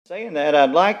Saying that,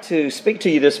 I'd like to speak to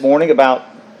you this morning about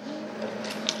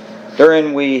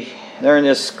during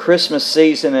this Christmas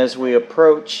season as we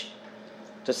approach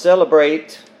to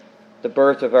celebrate the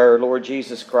birth of our Lord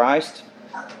Jesus Christ,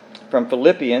 from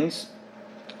Philippians,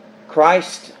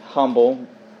 Christ humble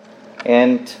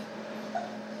and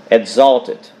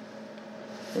exalted.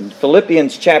 In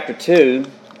Philippians chapter 2,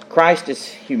 Christ's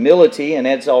humility and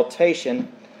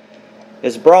exaltation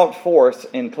is brought forth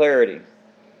in clarity.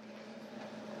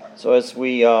 So as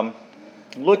we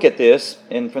look at this,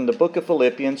 and from the book of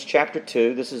Philippians chapter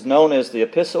 2, this is known as the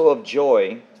Epistle of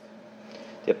Joy.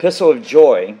 The Epistle of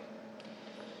Joy.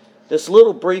 This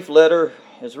little brief letter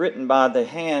is written by the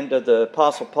hand of the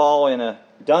Apostle Paul in a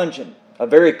dungeon, a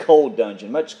very cold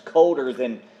dungeon, much colder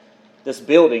than this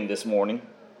building this morning,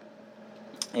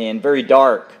 and very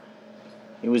dark.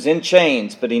 He was in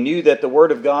chains, but he knew that the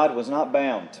Word of God was not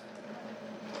bound.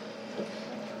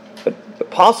 But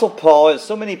Apostle Paul, as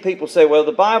so many people say, well,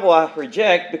 the Bible I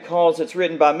reject because it's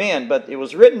written by men. But it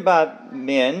was written by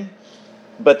men,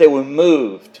 but they were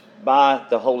moved by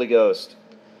the Holy Ghost.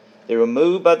 They were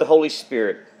moved by the Holy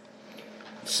Spirit.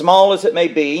 Small as it may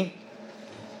be,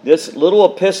 this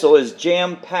little epistle is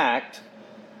jam-packed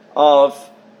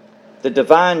of the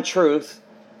divine truth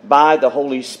by the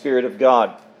Holy Spirit of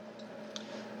God.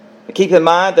 Keep in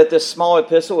mind that this small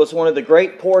epistle is one of the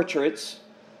great portraits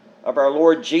of our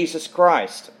Lord Jesus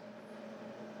Christ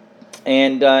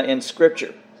and in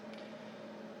Scripture.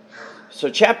 So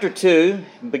chapter 2,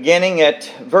 beginning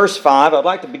at verse 5, I'd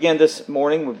like to begin this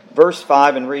morning with verse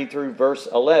 5 and read through verse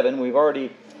 11. We've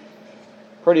already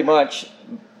pretty much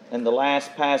in the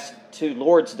past two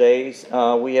Lord's days,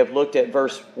 we have looked at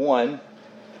verse 1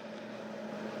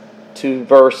 to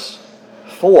verse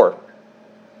 4.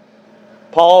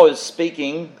 Paul is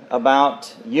speaking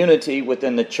about unity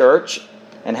within the church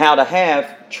and how to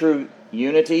have true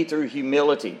unity through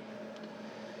humility.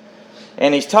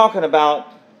 And he's talking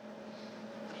about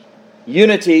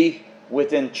unity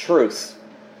within truth.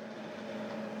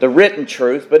 The written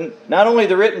truth, but not only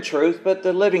the written truth, but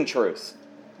the living truth.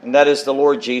 And that is the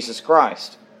Lord Jesus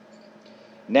Christ.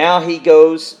 Now he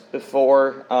goes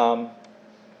before,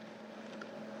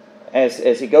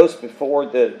 as he goes before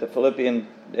the Philippian,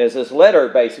 as this letter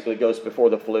basically goes before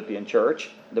the Philippian church,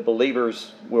 the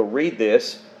believers will read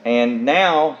this, and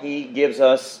now he gives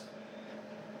us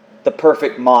the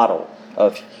perfect model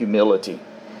of humility.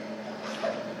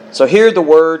 So hear the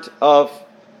word of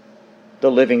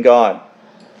the living God.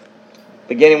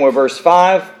 Beginning with verse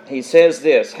 5, he says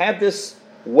this: have this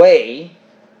way,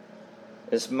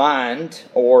 this mind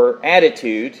or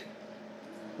attitude,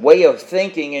 way of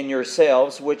thinking in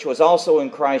yourselves, which was also in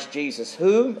Christ Jesus,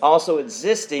 who, also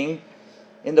existing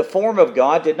in the form of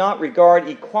God, did not regard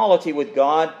equality with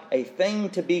God a thing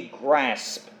to be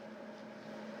grasped,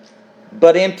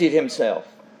 but emptied himself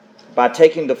by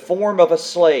taking the form of a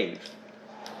slave,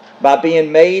 by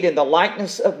being made in the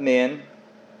likeness of men,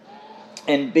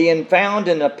 and being found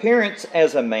in appearance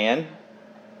as a man.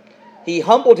 He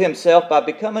humbled himself by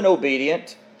becoming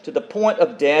obedient to the point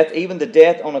of death, even the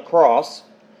death on a cross.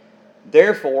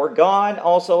 Therefore, God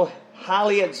also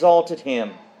highly exalted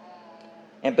him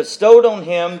and bestowed on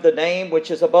him the name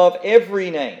which is above every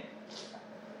name,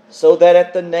 so that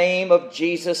at the name of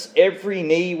Jesus every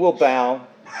knee will bow,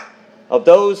 of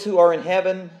those who are in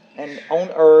heaven and on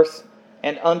earth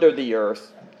and under the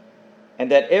earth,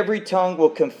 and that every tongue will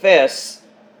confess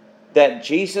that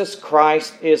Jesus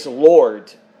Christ is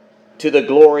Lord, to the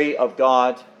glory of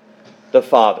God the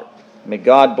Father. May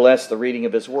God bless the reading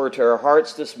of His Word to our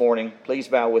hearts this morning. Please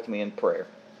bow with me in prayer.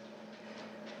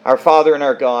 Our Father and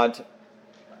our God,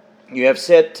 you have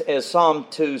set, as Psalm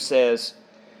 2 says,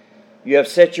 you have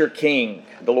set your King,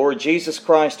 the Lord Jesus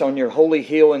Christ, on your holy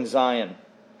hill in Zion,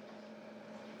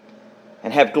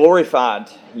 and have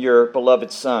glorified your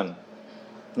beloved Son.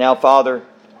 Now, Father,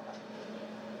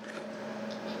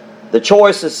 the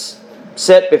choice is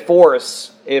set before us.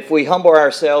 If we humble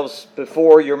ourselves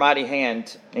before your mighty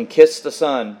hand and kiss the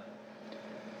Son,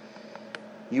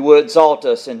 you will exalt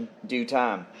us in due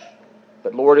time.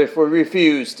 But Lord, if we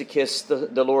refuse to kiss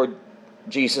the Lord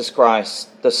Jesus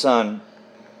Christ, the Son,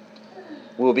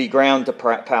 we'll be ground to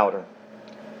powder.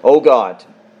 Oh God,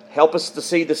 help us to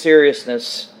see the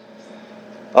seriousness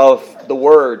of the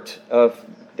word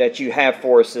that you have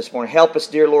for us this morning. Help us,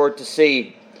 dear Lord, to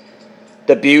see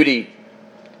the beauty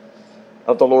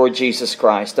of the Lord Jesus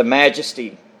Christ, the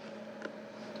majesty.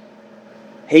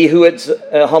 He who had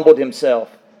humbled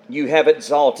himself, you have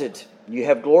exalted, you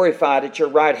have glorified at your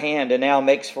right hand, and now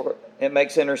makes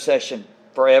intercession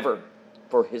forever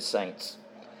for his saints.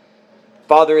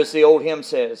 Father, as the old hymn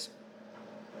says,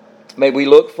 may we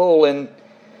look full in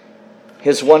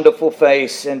His wonderful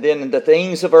face, and then the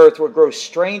things of earth will grow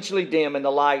strangely dim in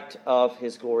the light of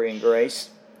His glory and grace.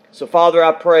 So, Father,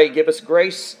 I pray, give us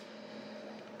grace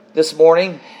this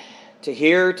morning to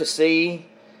hear, to see,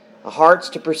 hearts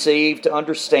to perceive, to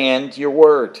understand Your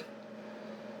Word,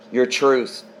 Your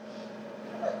truth.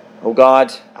 Oh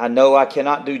God, I know I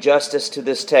cannot do justice to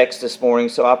this text this morning,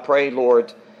 so I pray,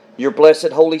 Lord, Your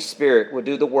blessed Holy Spirit will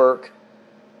do the work,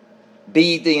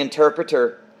 be the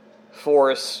interpreter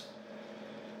for us,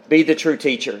 be the true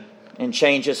teacher, and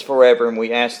change us forever. And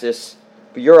we ask this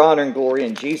for Your honor and glory.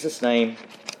 In Jesus' name,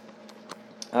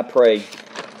 I pray.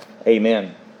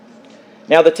 Amen.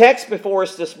 Now, the text before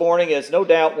us this morning is no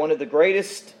doubt one of the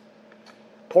greatest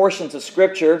portions of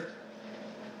Scripture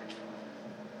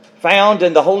found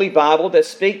in the Holy Bible that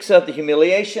speaks of the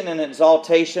humiliation and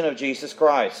exaltation of Jesus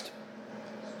Christ.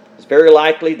 It's very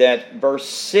likely that verse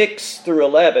 6 through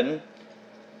 11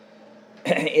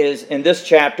 is in this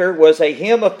chapter was a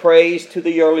hymn of praise to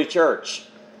the early church.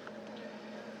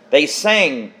 They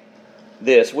sang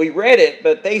this. We read it,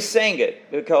 but they sang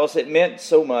it because it meant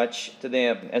so much to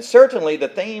them. And certainly the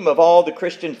theme of all the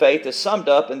Christian faith is summed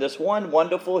up in this one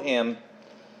wonderful hymn,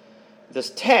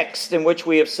 this text in which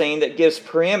we have seen that gives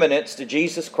preeminence to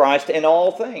Jesus Christ in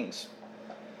all things.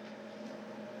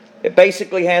 It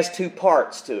basically has two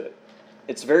parts to it.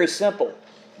 It's very simple,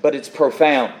 but it's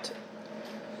profound.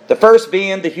 The first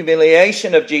being the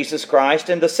humiliation of Jesus Christ,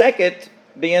 and the second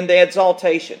being the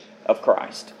exaltation of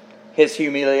Christ. His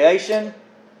humiliation,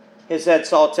 His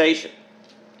exaltation.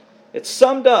 It's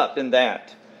summed up in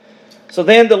that. So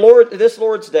then this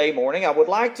Lord's Day morning, I would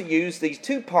like to use these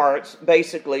two parts,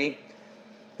 basically,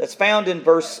 that's found in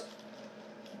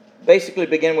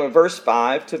beginning with verse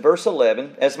 5 to verse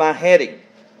 11, as my heading.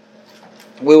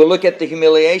 We will look at the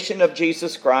humiliation of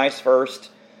Jesus Christ first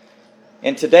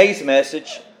in today's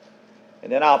message,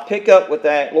 and then I'll pick up with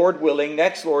that, Lord willing,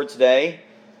 next Lord's Day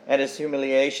at His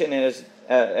humiliation and His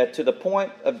to the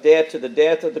point of death, to the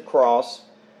death of the cross,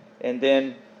 and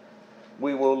then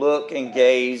we will look and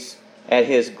gaze at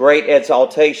His great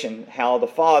exaltation, how the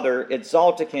Father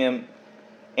exalted Him,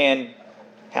 and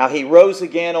how He rose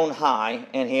again on high,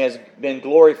 and He has been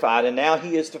glorified, and now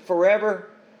He is to forever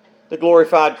the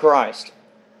glorified Christ.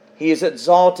 He is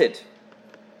exalted,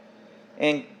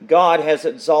 and God has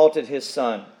exalted His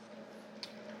Son.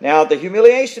 Now, the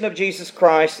humiliation of Jesus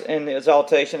Christ and the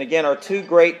exaltation, again, are two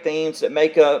great themes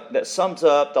that sums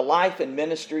up the life and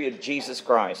ministry of Jesus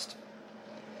Christ.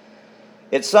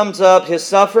 It sums up His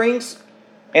sufferings,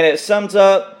 and it sums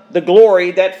up the glory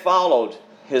that followed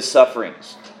His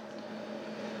sufferings.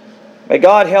 May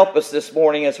God help us this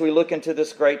morning as we look into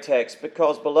this great text,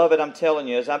 because, beloved, I'm telling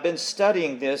you, as I've been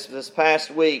studying this past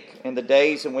week, in the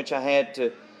days in which I had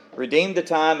to redeem the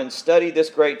time and study this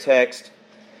great text,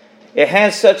 it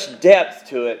has such depth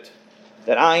to it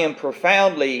that I am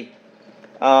profoundly,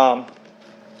 I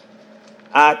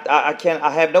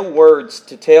have no words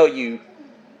to tell you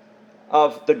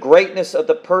of the greatness of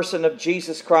the person of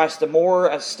Jesus Christ. The more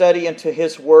I study into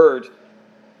His Word,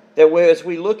 that as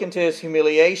we look into His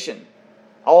humiliation,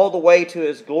 all the way to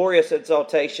His glorious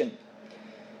exaltation,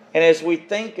 and as we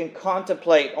think and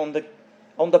contemplate on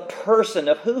the person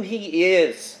of who He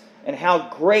is, and how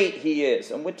great He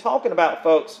is. And we're talking about,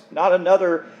 folks, not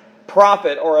another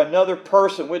prophet or another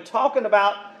person. We're talking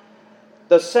about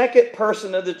the second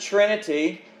person of the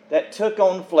Trinity that took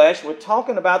on flesh. We're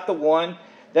talking about the one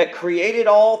that created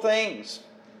all things.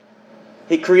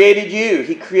 He created you.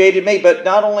 He created me. But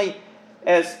not only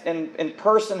as in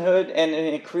personhood and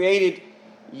He created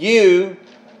you,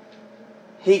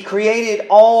 He created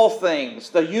all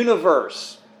things, the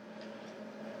universe.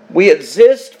 We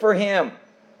exist for Him.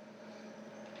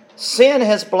 Sin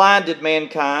has blinded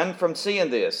mankind from seeing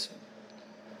this.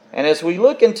 And as we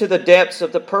look into the depths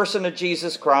of the person of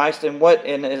Jesus Christ and what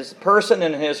in His person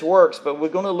and His works, but we're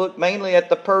going to look mainly at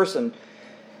the person,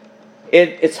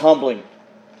 it's humbling.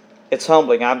 It's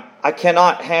humbling. I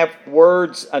cannot have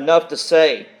words enough to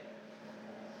say.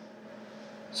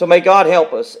 So may God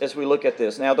help us as we look at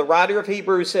this. Now, the writer of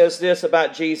Hebrews says this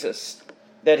about Jesus,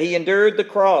 that He endured the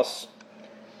cross,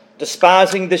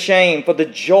 despising the shame, for the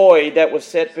joy that was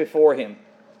set before Him.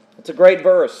 It's a great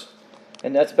verse.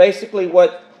 And that's basically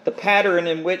what the pattern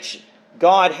in which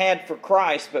God had for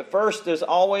Christ. But first, there's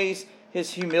always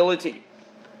His humility.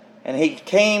 And He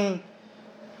came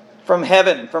from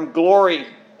heaven, from glory,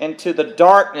 into the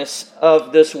darkness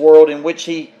of this world in which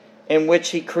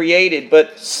He created.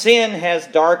 But sin has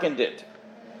darkened it.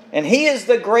 And He is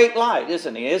the great light,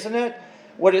 isn't He? Isn't it?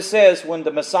 What it says when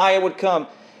the Messiah would come,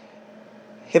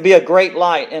 He'll be a great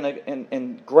light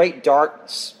in great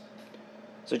darkness.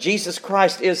 So Jesus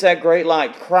Christ is that great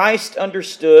light. Christ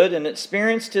understood and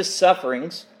experienced his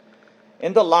sufferings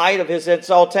in the light of his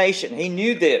exaltation. He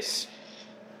knew this.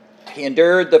 He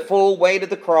endured the full weight of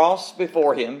the cross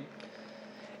before him.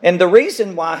 And the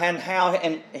reason why and how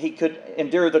he could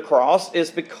endure the cross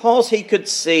is because he could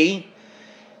see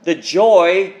the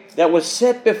joy that was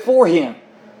set before him.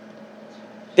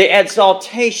 The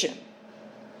exaltation.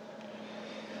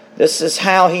 This is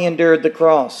how he endured the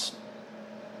cross.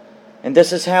 And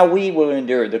this is how we will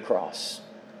endure the cross.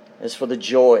 It's for the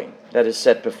joy that is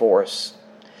set before us.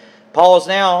 Paul is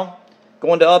now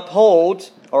going to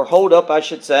hold up, I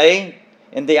should say,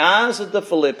 in the eyes of the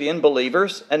Philippian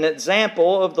believers, an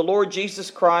example of the Lord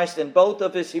Jesus Christ in both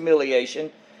of his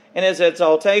humiliation and his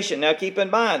exaltation. Now keep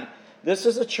in mind, this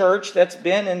is a church that's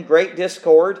been in great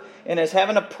discord and is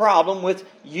having a problem with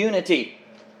unity.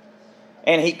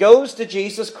 And he goes to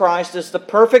Jesus Christ as the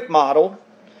perfect model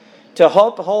to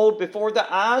uphold before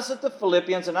the eyes of the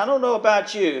Philippians. And I don't know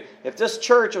about you, if this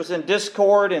church was in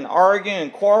discord and arguing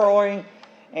and quarreling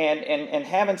and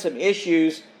having some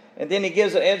issues, and then he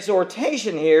gives an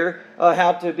exhortation here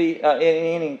how to be in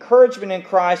any encouragement in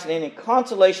Christ and any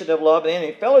consolation of love and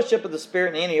any fellowship of the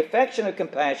Spirit and any affection of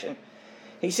compassion.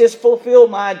 He says, fulfill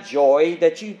my joy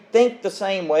that you think the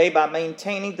same way by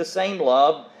maintaining the same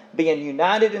love, being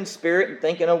united in spirit and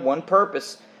thinking of one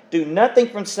purpose. Do nothing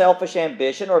from selfish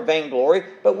ambition or vainglory,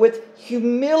 but with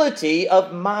humility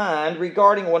of mind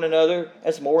regarding one another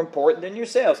as more important than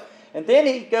yourselves. And then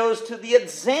he goes to the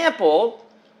example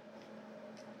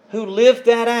who lived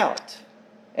that out,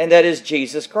 and that is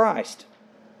Jesus Christ.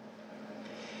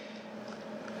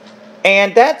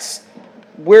 And that's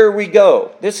where we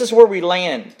go. This is where we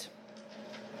land.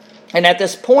 And at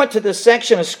this point to this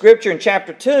section of Scripture in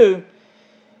chapter 2,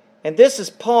 and this is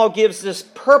Paul gives this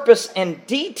purpose and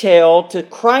detail to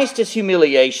Christ's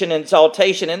humiliation and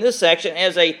exaltation in this section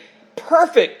as a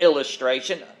perfect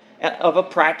illustration of a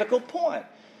practical point.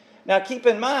 Now keep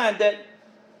in mind that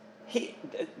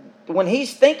when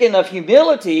he's thinking of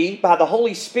humility by the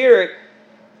Holy Spirit,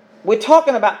 we're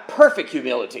talking about perfect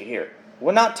humility here.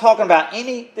 We're not talking about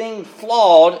anything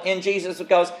flawed in Jesus,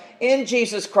 because in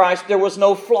Jesus Christ there was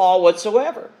no flaw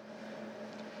whatsoever.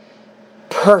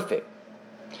 Perfect.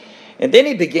 And then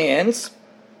he begins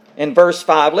in verse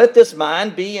 5, let this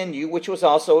mind be in you which was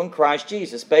also in Christ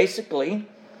Jesus. Basically,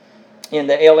 in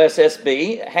the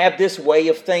LSSB, have this way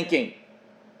of thinking.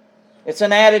 It's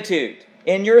an attitude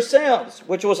in yourselves,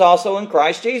 which was also in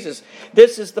Christ Jesus.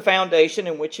 This is the foundation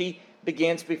in which he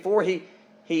begins before he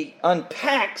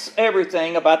unpacks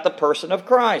everything about the person of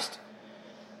Christ.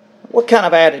 What kind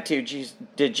of attitude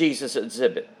did Jesus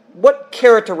exhibit? What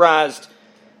characterized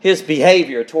his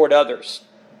behavior toward others?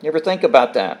 You ever think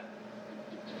about that?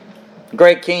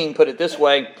 Greg King put it this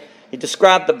way. He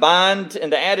described the mind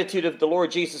and the attitude of the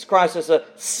Lord Jesus Christ as a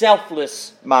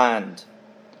selfless mind.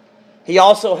 He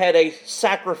also had a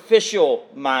sacrificial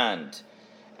mind,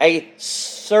 a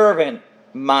servant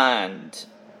mind.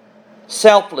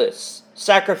 Selfless,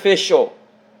 sacrificial,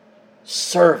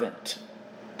 servant.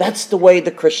 That's the way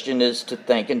the Christian is to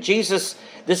think. And Jesus,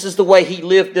 this is the way he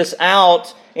lived this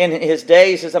out in his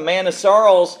days as a man of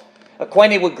sorrows,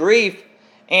 acquainted with grief,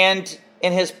 and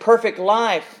in his perfect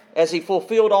life, as he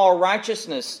fulfilled all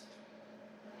righteousness,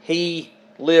 he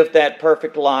lived that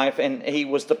perfect life, and he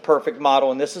was the perfect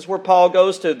model. And this is where Paul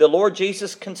goes to. The Lord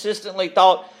Jesus consistently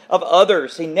thought of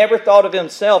others. He never thought of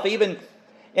himself, even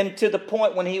to the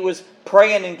point when he was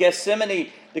praying in Gethsemane,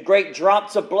 the great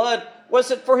drops of blood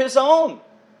wasn't for his own.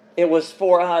 It was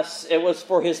for us. It was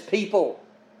for his people.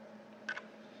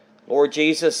 Lord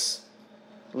Jesus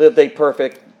lived a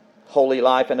perfect, holy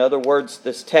life. In other words,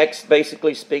 this text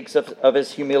basically speaks of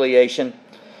his humiliation,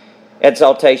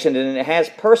 exaltation, and it has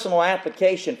personal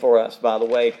application for us, by the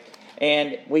way.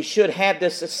 And we should have the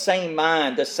same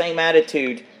mind, the same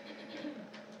attitude,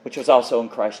 which was also in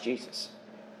Christ Jesus.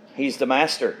 He's the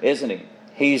master, isn't he?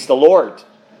 He's the Lord.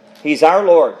 He's our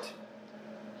Lord.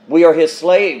 We are his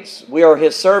slaves. We are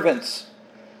his servants.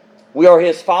 We are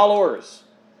his followers.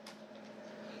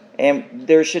 And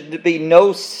there should be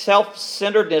no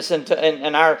self-centeredness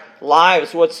in our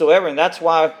lives whatsoever. And that's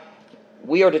why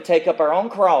we are to take up our own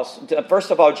cross.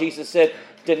 First of all, Jesus said,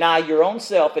 deny your own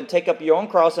self and take up your own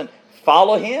cross and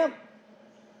follow him.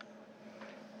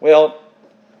 Well,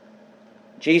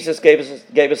 Jesus gave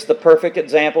us the perfect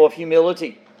example of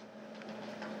humility.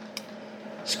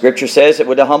 Scripture says that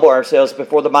we're to humble ourselves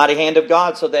before the mighty hand of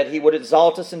God so that he would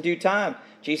exalt us in due time.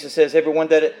 Jesus says everyone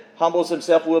that humbles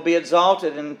himself will be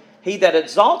exalted, and he that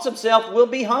exalts himself will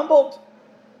be humbled.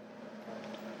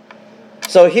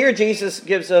 So here Jesus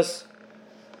gives us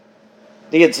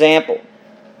the example.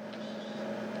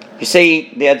 You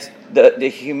see,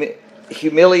 the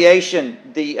humiliation,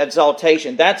 the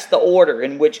exaltation, that's the order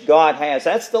in which God has.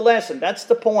 That's the lesson. That's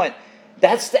the point.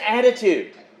 That's the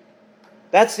attitude.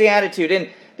 That's the attitude. And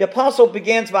the apostle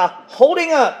begins by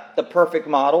holding up the perfect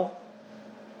model,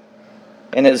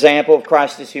 an example of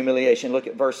Christ's humiliation. Look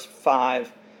at verse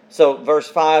 5. So verse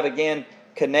 5 again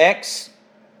connects.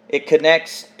 It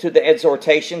connects to the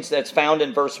exhortations that's found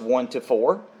in verse 1 to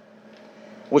 4,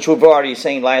 which we've already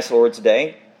seen last Lord's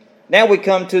Day. Now we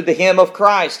come to the hymn of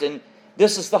Christ, and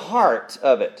this is the heart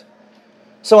of it.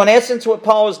 So in essence, what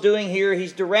Paul is doing here,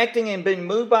 he's directing and being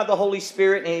moved by the Holy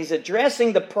Spirit, and he's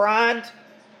addressing the pride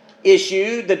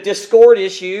issue, the discord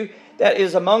issue that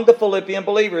is among the Philippian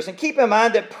believers. And keep in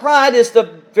mind that pride is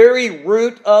the very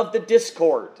root of the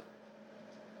discord.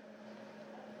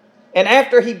 And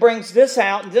after he brings this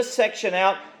out, this section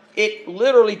out, it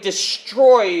literally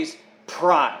destroys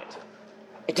pride.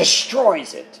 It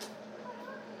destroys it.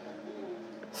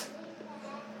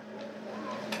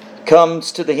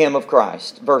 Comes to the hymn of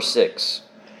Christ, verse 6.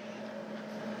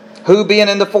 Who, being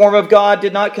in the form of God,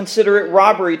 did not consider it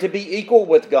robbery to be equal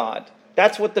with God.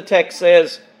 That's what the text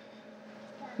says.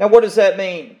 Now, what does that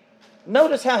mean?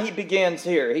 Notice how he begins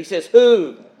here. He says,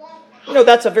 who? You know,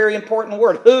 that's a very important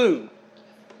word. Who?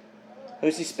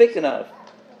 Who's he speaking of?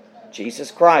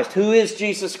 Jesus Christ. Who is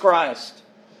Jesus Christ?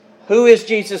 Who is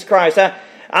Jesus Christ?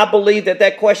 I believe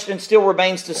that question still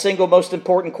remains the single most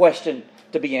important question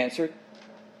to be answered.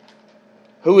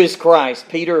 Who is Christ?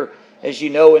 Peter, as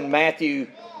you know in Matthew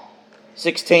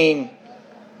 16,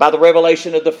 by the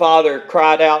revelation of the Father,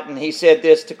 cried out, and he said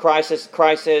this to Christ, as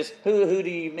Christ says, who do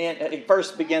you men? He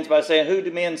first begins by saying, who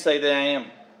do men say that I am?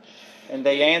 And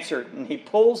they answered, and he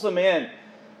pulls them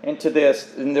into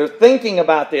this, and they're thinking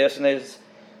about this, and there's,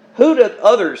 who do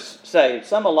others say?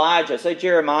 Some Elijah, say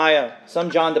Jeremiah, some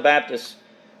John the Baptist.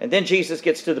 And then Jesus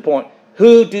gets to the point,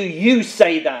 who do you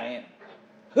say that I am?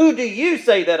 Who do you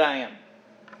say that I am?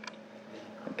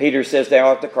 And Peter says, thou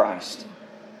art the Christ,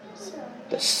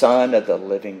 the Son of the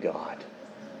living God.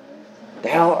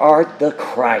 Thou art the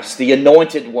Christ, the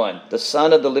anointed one, the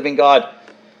Son of the living God.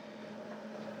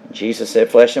 Jesus said,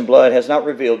 flesh and blood has not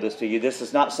revealed this to you. This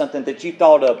is not something that you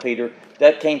thought of, Peter.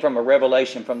 That came from a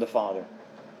revelation from the Father.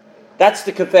 That's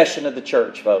the confession of the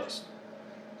church, folks.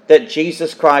 That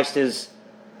Jesus Christ is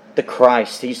the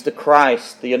Christ. He's the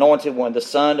Christ, the anointed one, the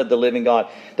Son of the living God.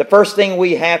 The first thing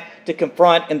we have to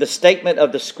confront in the statement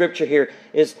of the Scripture here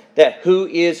is that who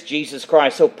is Jesus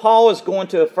Christ? So Paul is going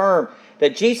to affirm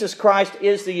that Jesus Christ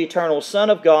is the eternal Son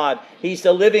of God. He's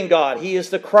the living God. He is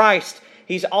the Christ.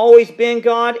 He's always been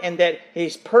God, and that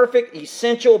His perfect,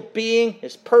 essential being,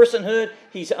 His personhood,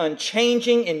 He's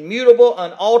unchanging, immutable,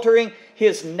 unaltering.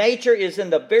 His nature is in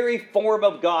the very form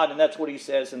of God, and that's what he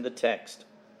says in the text.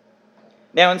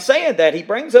 Now, in saying that, he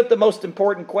brings up the most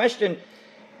important question,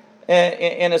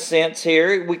 in a sense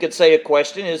here. We could say a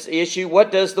question is the issue,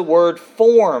 what does the word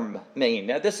form mean?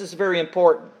 Now, this is very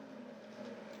important.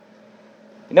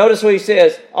 Notice what he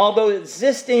says, although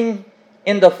existing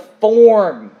in the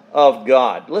form of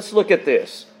God. Let's look at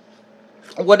this.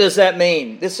 What does that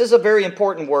mean? This is a very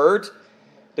important word.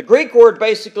 The Greek word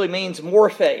basically means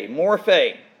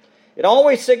morphe. It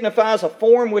always signifies a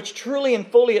form which truly and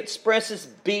fully expresses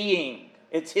being.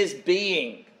 It's His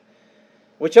being,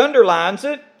 which underlines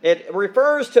it. It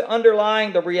refers to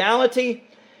underlying the reality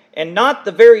and not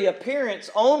the very appearance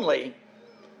only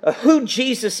of who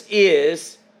Jesus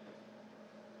is,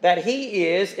 that He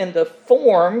is in the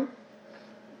form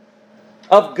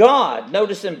of God.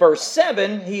 Notice in verse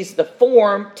 7, He's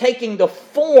taking the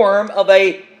form of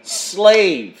a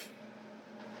slave,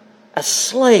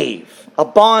 a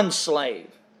bond slave.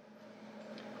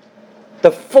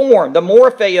 The form, the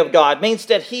morphe of God, means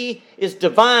that He is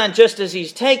divine just as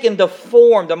He's taken the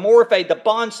form, the morphe, the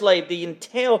bond slave,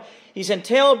 He's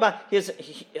entailed by His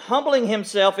humbling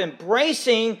Himself,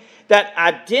 embracing that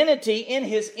identity in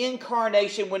His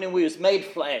incarnation when He was made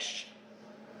flesh.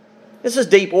 This is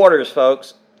deep waters,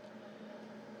 folks.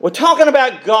 We're talking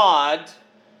about God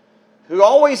who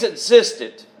always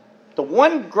existed. The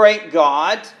one great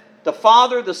God, the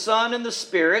Father, the Son, and the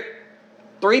Spirit,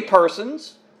 three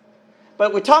persons.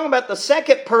 But we're talking about the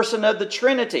second person of the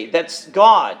Trinity, that's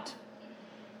God.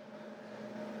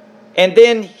 And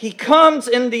then He comes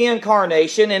in the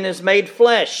incarnation and is made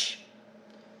flesh.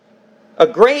 A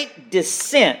great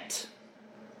descent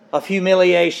of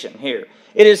humiliation here.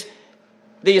 It is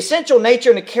the essential nature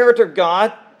and the character of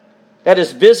God that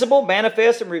is visible,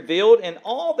 manifest, and revealed in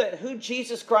all that who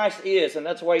Jesus Christ is. And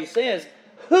that's why he says,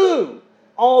 who,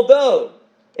 although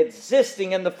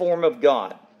existing in the form of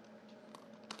God.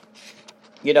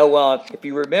 You know, if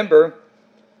you remember,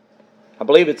 I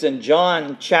believe it's in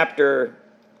John chapter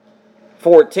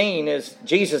 14, as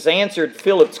Jesus answered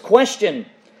Philip's question.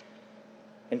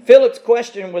 And Philip's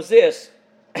question was this: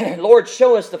 Lord,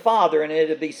 show us the Father, and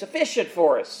it'll be sufficient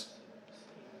for us.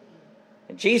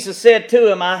 And Jesus said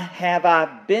to him, Have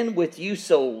I been with you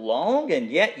so long, and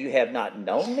yet you have not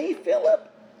known me,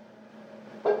 Philip?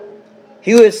 He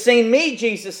who has seen me,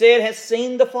 Jesus said, has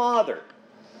seen the Father.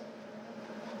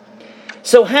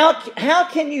 So how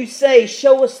can you say,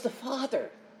 show us the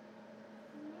Father?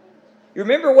 You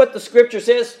remember what the Scripture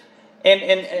says?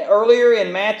 And earlier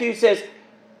in Matthew it says,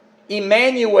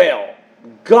 Emmanuel,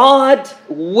 God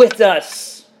with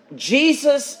us.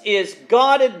 Jesus is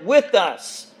God with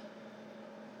us.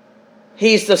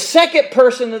 He's the second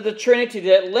person of the Trinity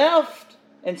that left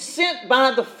and sent by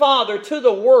the Father to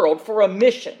the world for a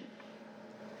mission.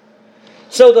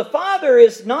 So the Father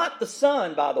is not the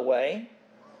Son, by the way.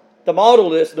 The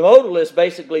modalists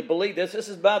basically believe this. This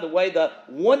is, by the way, the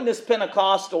oneness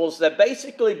Pentecostals that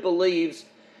basically believes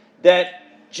that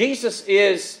Jesus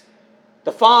is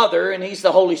the Father and He's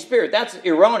the Holy Spirit. That's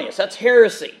erroneous. That's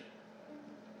heresy.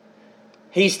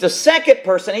 He's the second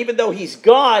person. Even though He's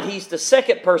God, He's the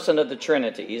second person of the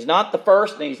Trinity. He's not the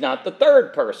first and He's not the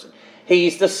third person.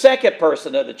 He's the second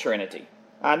person of the Trinity.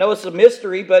 I know it's a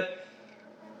mystery, but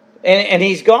and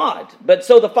He's God. But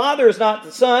so the Father is not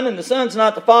the Son, and the Son's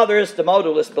not the Father, as the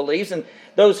modalist believes. And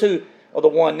those who are the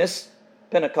oneness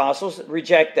Pentecostals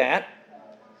reject that.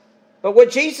 But what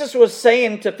Jesus was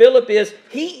saying to Philip is,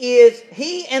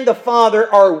 He and the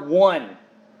Father are one.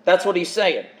 That's what He's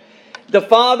saying. The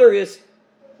Father is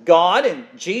God, and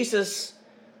Jesus,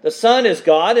 the Son, is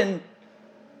God, and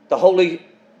the Holy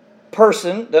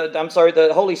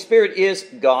the Holy Spirit is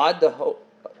God.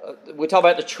 We talk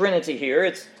about the Trinity here.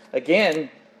 It's, again,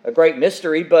 a great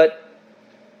mystery, but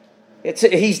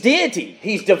He's deity.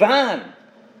 He's divine.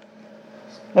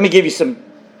 Let me give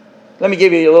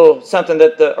you a little something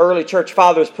that the early church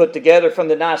fathers put together from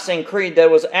the Nicene Creed that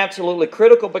was absolutely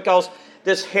critical, because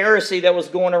this heresy that was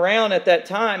going around at that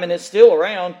time, and it's still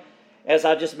around, as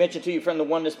I just mentioned to you from the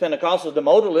Oneness Pentecostals, the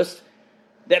modalists,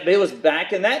 that it was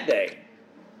back in that day.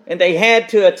 And they had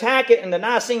to attack it in the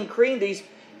Nicene Creed.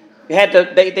 They had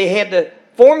to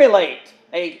formulate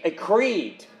a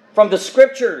creed from the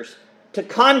Scriptures to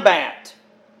combat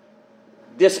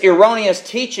this erroneous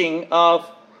teaching of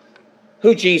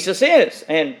who Jesus is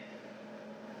and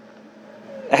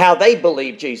how they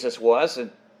believe Jesus was.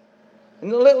 And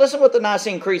listen what the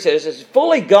Nicene Creed says. It's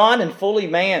fully God and fully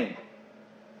man.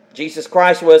 Jesus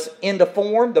Christ was in the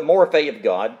form, the morphe of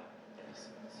God.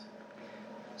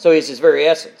 So He's His very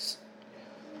essence.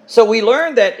 So we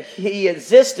learn that He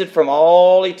existed from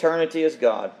all eternity as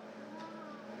God.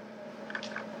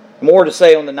 More to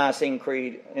say on the Nicene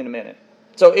Creed in a minute.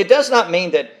 So it does not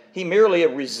mean that He merely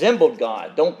resembled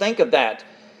God. Don't think of that.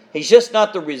 He's just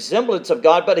not the resemblance of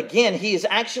God, but again, He is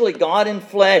actually God in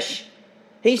flesh.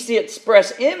 He's the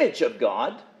express image of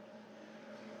God.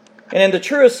 And in the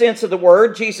truest sense of the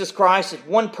word, Jesus Christ is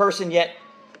one person, yet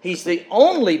He's the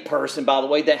only person, by the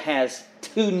way, that has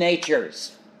two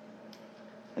natures.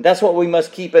 And that's what we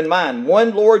must keep in mind.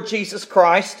 One Lord Jesus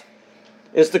Christ,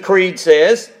 as the Creed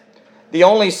says, the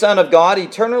only Son of God,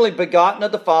 eternally begotten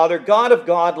of the Father, God of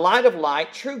God, light of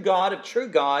light, true God of true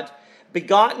God,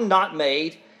 begotten, not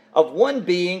made, of one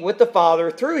being with the Father.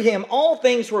 Through Him all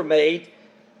things were made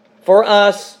for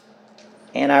us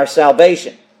and our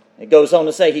salvation. It goes on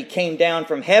to say He came down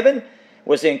from heaven,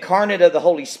 was incarnate of the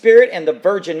Holy Spirit and the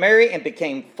Virgin Mary, and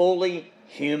became fully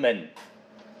human.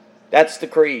 That's the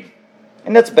Creed.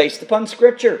 And that's based upon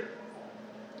Scripture.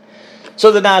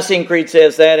 So the Nicene Creed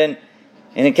says that, and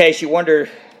in case you wonder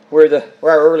where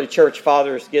our early church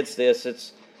fathers gets this,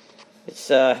 it's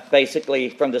basically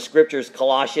from the Scriptures.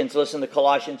 Colossians, listen to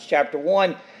Colossians chapter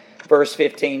 1, verse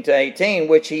 15 to 18,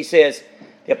 which he says,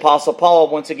 the Apostle Paul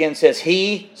once again says,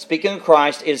 He, speaking of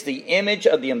Christ, is the image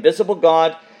of the invisible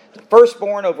God, the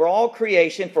firstborn over all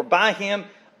creation, for by Him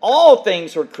all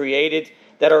things were created,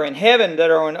 that are in heaven, that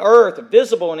are on earth,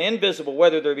 visible and invisible,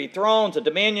 whether there be thrones or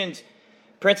dominions,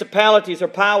 principalities or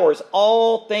powers.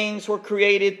 All things were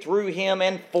created through Him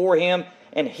and for Him,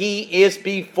 and He is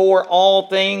before all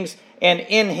things, and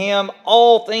in Him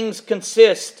all things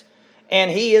consist.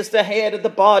 And He is the head of the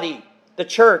body, the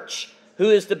church, who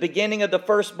is the beginning of the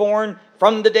firstborn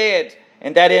from the dead,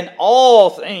 and that in all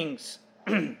things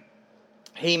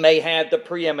He may have the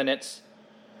preeminence.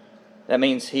 That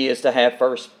means He is to have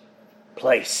first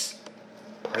place.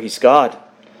 Praise God.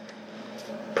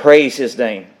 Praise His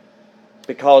name.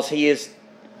 Because He is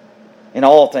in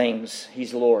all things,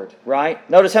 He's Lord. Right?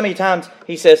 Notice how many times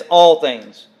He says all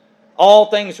things.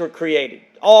 All things were created.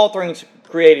 All things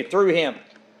created through Him,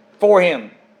 for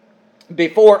Him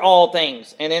before all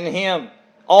things, and in Him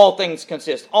all things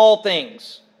consist. All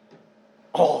things.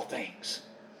 All things.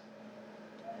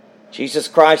 Jesus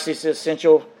Christ is the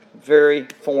essential very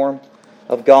form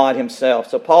of God Himself.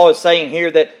 So Paul is saying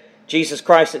here that Jesus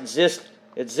Christ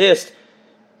exists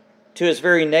to His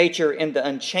very nature in the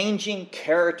unchanging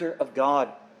character of God.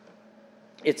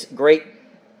 It's great.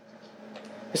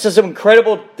 This is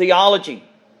incredible theology.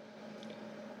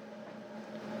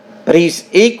 But He's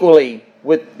equally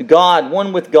with God,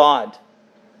 one with God.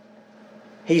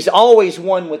 He's always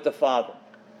one with the Father.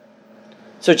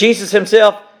 So Jesus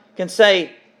Himself can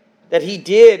say that He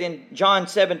did in John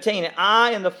 17,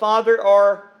 I and the Father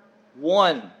are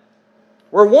one.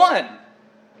 We're one.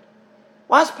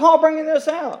 Why is Paul bringing this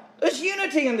out? There's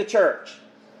unity in the church.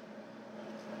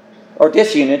 Or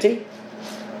disunity.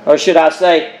 Or should I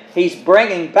say, he's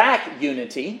bringing back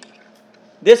unity.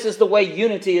 This is the way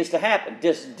unity is to happen.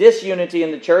 Disunity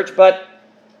in the church, but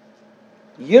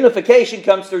unification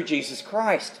comes through Jesus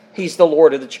Christ. He's the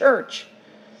Lord of the church.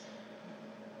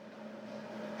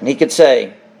 And he could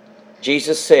say,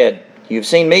 Jesus said, you've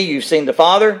seen me, you've seen the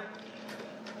Father.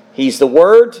 He's the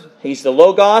Word, He's the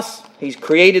Logos, He's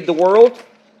created the world.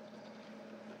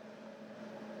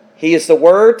 He is the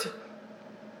Word.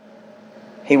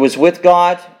 He was with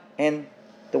God, and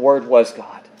the Word was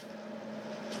God.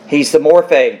 He's the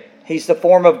Morphe. He's the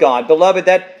form of God. Beloved,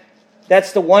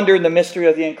 that's the wonder and the mystery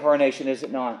of the Incarnation, is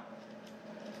it not?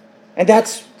 And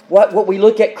that's what we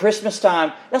look at Christmas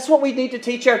time. That's what we need to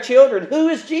teach our children. Who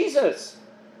is Jesus?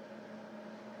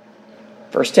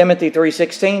 1 Timothy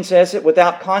 3:16 says it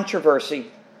without controversy.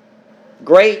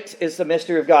 Great is the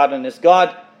mystery of godliness.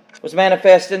 God was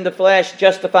manifest in the flesh,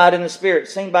 justified in the Spirit,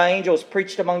 seen by angels,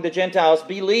 preached among the Gentiles,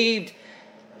 believed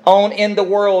on in the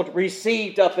world,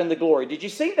 received up in the glory. Did you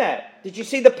see that? Did you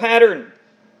see the pattern?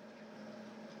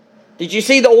 Did you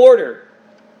see the order?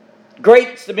 Great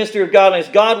is the mystery of godliness.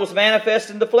 God was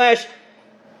manifest in the flesh.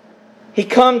 He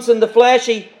comes in the flesh.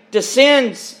 He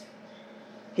descends.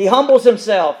 He humbles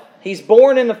Himself. He's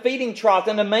born in a feeding trough,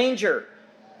 in a manger.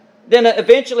 Then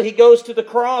eventually He goes to the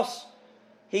cross.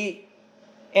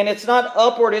 And it's not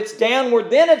upward, it's downward,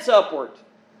 then it's upward.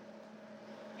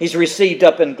 He's received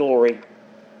up in glory.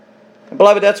 And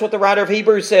beloved, that's what the writer of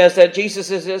Hebrews says, that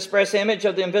Jesus is the express image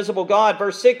of the invisible God.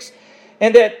 Verse 6,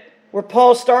 and that where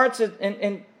Paul starts,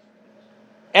 and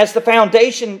as the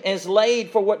foundation is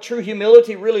laid for what true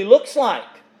humility really looks like.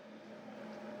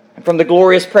 And from the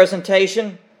glorious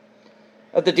presentation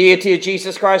of the deity of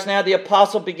Jesus Christ, now the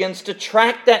apostle begins to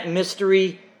track that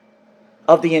mystery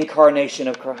of the incarnation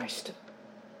of Christ.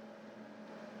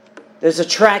 There's a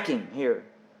tracking here.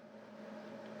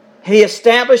 He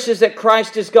establishes that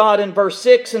Christ is God in verse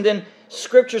 6, and then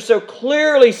Scripture so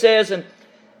clearly says in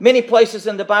many places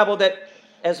in the Bible that,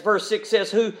 as verse 6 says,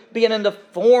 who being in the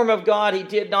form of God, He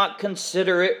did not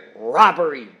consider it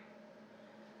robbery.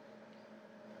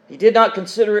 He did not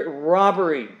consider it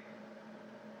robbery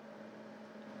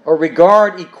or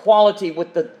regard equality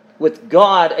with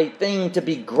God a thing to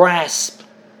be grasped.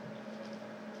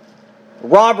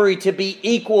 Robbery to be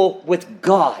equal with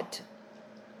God.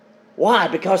 Why?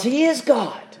 Because He is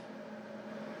God.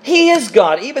 He is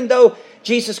God. Even though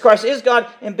Jesus Christ is God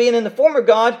and being in the form of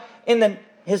God, in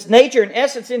His nature and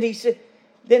essence, and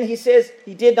then He says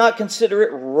He did not consider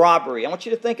it robbery. I want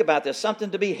you to think about this.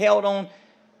 Something to be held on,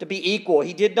 to be equal.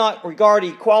 He did not regard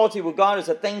equality with God as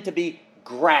a thing to be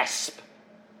grasped.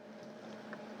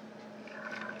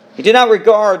 He did not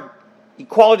regard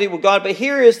equality with God. But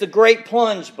here is the great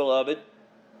plunge, beloved.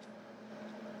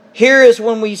 Here is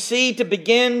when we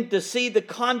begin to see the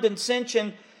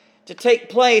condescension to take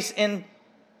place. And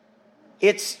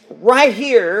it's right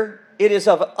here, it is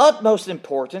of utmost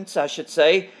importance, I should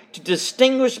say, to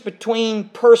distinguish between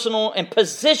personal and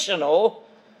positional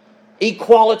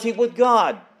equality with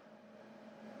God.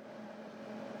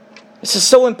 This is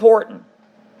so important.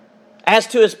 As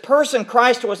to His person,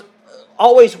 Christ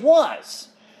always was.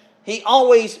 He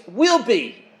always will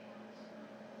be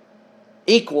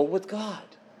equal with God.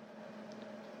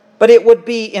 But it would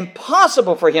be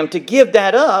impossible for Him to give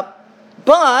that up.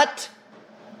 But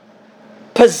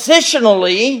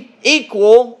positionally,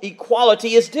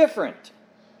 equality is different.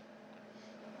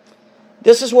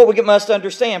 This is what we must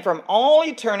understand. From all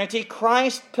eternity,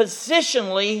 Christ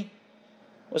positionally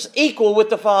was equal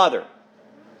with the Father,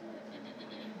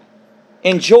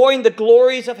 enjoying the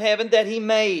glories of heaven that He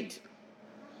made.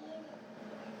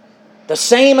 The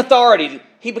same authority.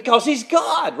 Because He's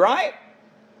God, right?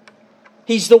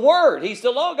 He's the Word. He's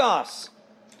the Logos.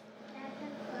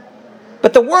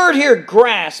 But the word here,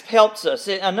 grasp, helps us.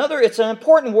 It's an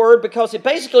important word because it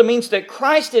basically means that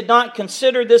Christ did not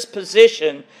consider this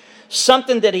position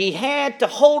something that he had to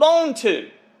hold on to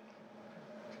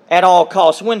at all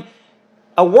costs. When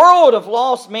a world of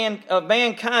lost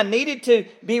mankind needed to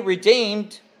be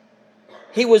redeemed,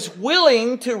 he was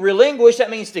willing to relinquish, that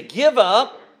means to give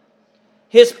up,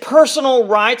 his personal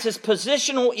rights, his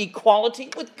positional equality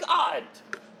with God.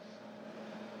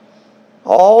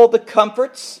 All the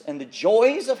comforts and the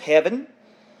joys of heaven,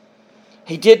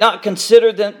 he did not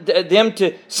consider them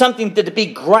to something to be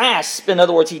grasped. In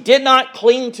other words, he did not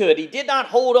cling to it. He did not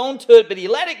hold on to it, but he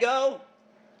let it go.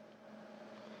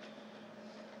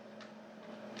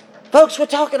 Folks, we're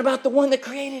talking about the one that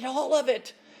created all of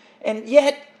it. And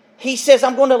yet, he says,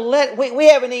 I'm going to let... We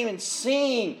haven't even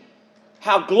seen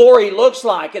how glory looks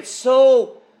like. It's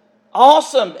so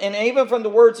awesome. And even from the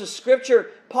words of Scripture,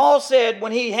 Paul said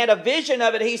when he had a vision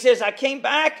of it, he says, I came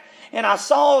back and I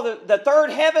saw the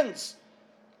third heavens.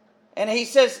 And he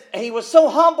says, he was so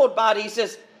humbled by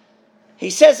it. He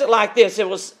says it like this,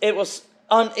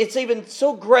 it's even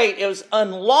so great, it was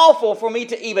unlawful for me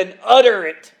to even utter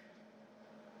it.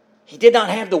 He did not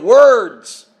have the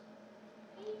words.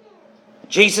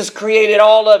 Jesus created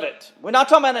all of it. We're not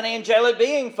talking about an angelic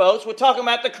being, folks. We're talking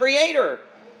about the Creator.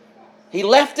 He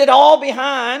left it all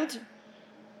behind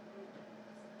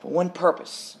for one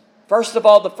purpose. First of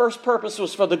all, the first purpose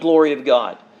was for the glory of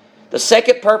God. The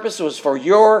second purpose was for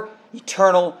your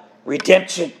eternal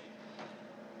redemption.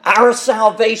 Our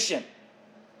salvation.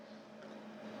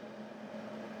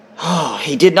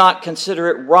 He did not consider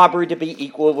it robbery to be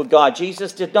equal with God.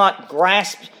 Jesus did not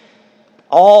grasp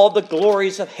all the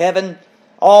glories of heaven,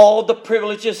 all the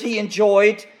privileges he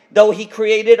enjoyed, though he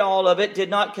created all of it,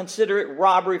 did not consider it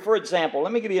robbery. For example,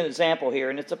 let me give you an example here,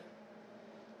 and it's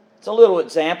a little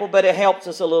example, but it helps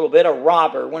us a little bit. A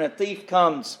robber, when a thief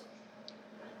comes,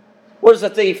 what does a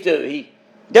thief do? He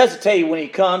doesn't tell you when he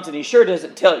comes, and he sure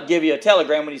doesn't give you a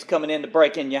telegram when he's coming in to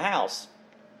break in your house.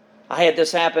 I had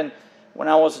this happen when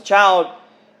I was a child.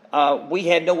 We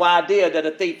had no idea that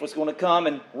a thief was going to come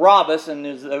and rob us, and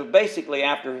they were basically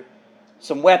after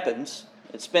some weapons,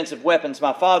 expensive weapons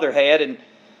my father had,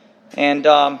 and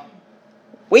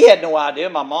we had no idea.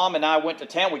 My mom and I went to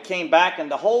town. We came back,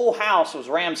 and the whole house was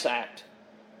ransacked,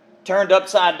 turned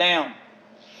upside down.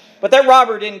 But that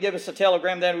robber didn't give us a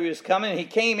telegram that he was coming. He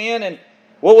came in, and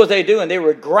what was they doing? They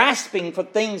were grasping for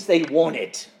things they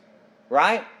wanted,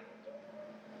 right?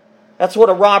 That's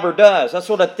what a robber does. That's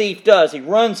what a thief does. He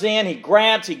runs in, he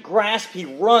grabs, he grasps, he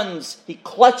runs, he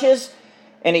clutches,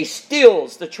 and he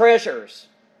steals the treasures.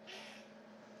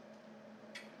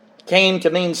 Came to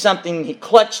mean something he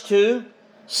clutched to,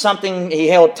 something he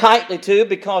held tightly to,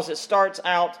 because it starts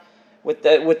out with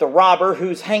the robber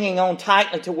who's hanging on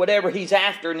tightly to whatever he's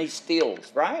after, and he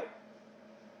steals, right?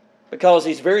 Because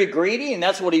he's very greedy, and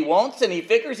that's what he wants, and he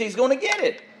figures he's going to get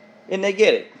it. And they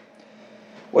get it.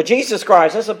 Well, Jesus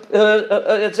Christ, that's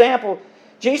an example.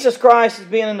 Jesus Christ, as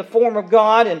being in the form of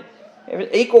God and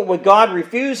equal with God,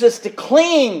 refuses to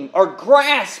cling or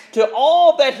grasp to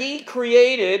all that he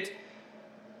created.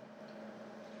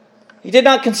 He did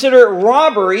not consider it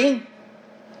robbery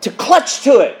to clutch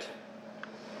to it,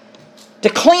 to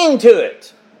cling to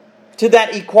it, to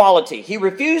that equality. He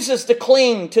refuses to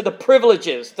cling to the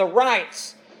privileges, the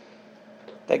rights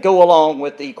that go along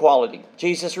with the equality.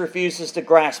 Jesus refuses to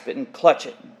grasp it and clutch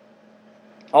it.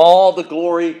 All the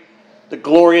glory, the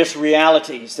glorious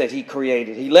realities that he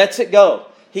created. He lets it go.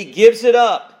 He gives it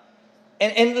up.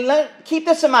 And keep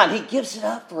this in mind. He gives it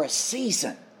up for a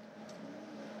season.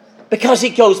 Because he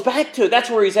goes back to it. That's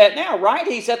where he's at now, right?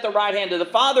 He's at the right hand of the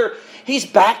Father. He's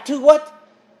back to what?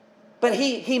 But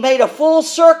he made a full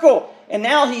circle. And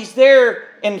now he's there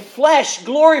in flesh,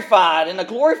 glorified, in a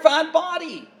glorified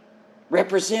body,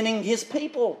 representing his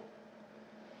people,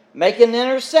 making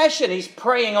intercession. He's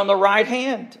praying on the right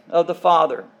hand of the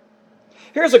Father.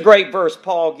 Here's a great verse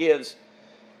Paul gives.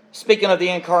 Speaking of the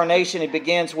incarnation, he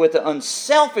begins with the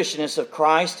unselfishness of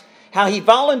Christ, how he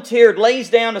volunteered,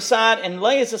 lays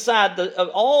aside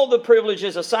all the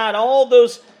privileges, aside all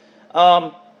those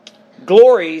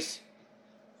glories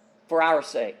for our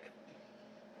sake.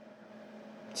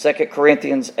 2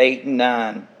 Corinthians 8 and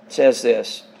 9 says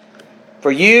this.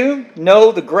 For you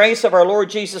know the grace of our Lord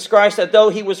Jesus Christ, that though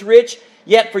he was rich,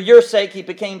 yet for your sake he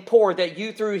became poor, that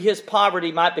you through his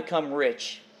poverty might become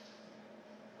rich.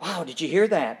 Wow, did you hear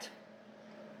that?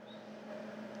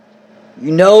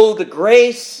 You know the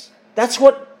grace. That's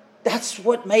what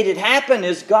made it happen,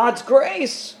 is God's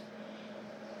grace.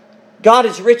 God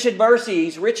is rich in mercy.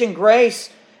 He's rich in grace.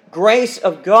 Grace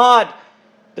of God.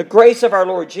 The grace of our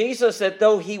Lord Jesus, that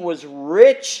though he was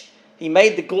rich, he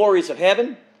made the glories of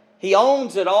heaven. He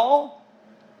owns it all.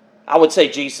 I would say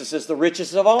Jesus is the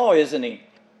richest of all, isn't he?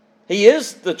 He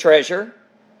is the treasure.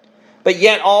 But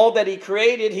yet all that he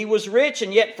created, he was rich,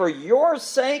 and yet for your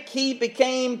sake he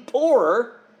became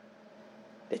poorer,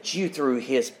 that you through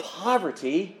his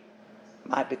poverty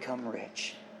might become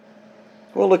rich.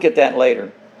 We'll look at that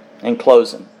later in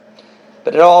closing.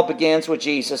 But it all begins with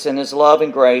Jesus and his love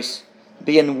and grace,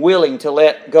 being willing to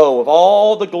let go of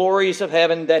all the glories of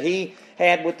heaven that he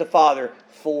had with the Father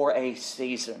for a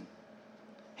season.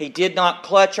 He did not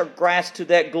clutch or grasp to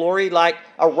that glory like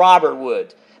a robber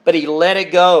would, but he let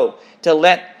it go to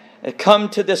let it come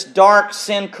to this dark,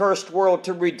 sin-cursed world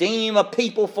to redeem a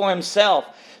people for himself,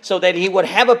 so that he would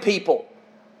have a people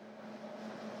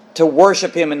to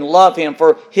worship him and love him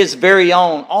for his very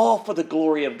own, all for the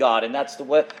glory of God. And that's the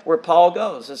way where Paul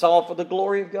goes. It's all for the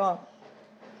glory of God.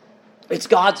 It's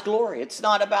God's glory. It's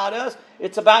not about us.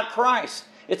 It's about Christ.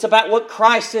 It's about what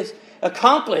Christ has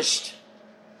accomplished.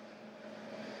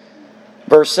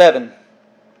 Verse 7,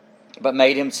 but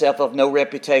made himself of no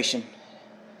reputation,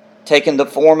 taking the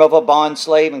form of a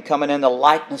bondslave and coming in the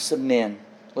likeness of men.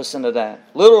 Listen to that.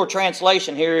 Literal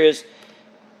translation here is,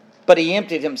 but he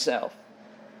emptied himself.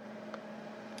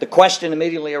 The question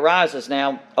immediately arises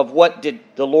now, of what did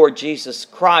the Lord Jesus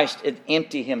Christ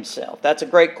empty himself? That's a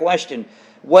great question.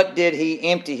 What did he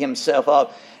empty himself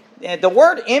of? The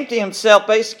word empty himself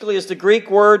basically is the Greek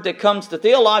word that comes, the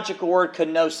theological word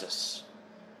kenosis.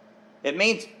 It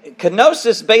means,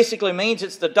 kenosis basically means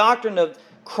it's the doctrine of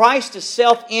Christ is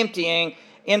self-emptying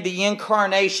in the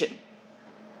incarnation.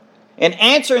 In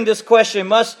answering this question,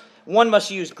 one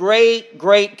must use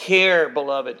great care,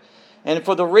 beloved. And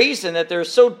for the reason that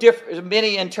there's so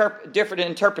many different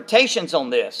interpretations on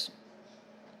this.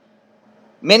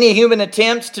 Many human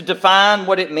attempts to define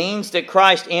what it means that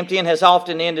Christ emptying has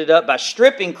often ended up by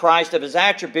stripping Christ of his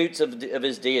attributes of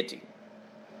his deity.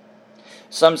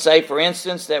 Some say, for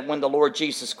instance, that when the Lord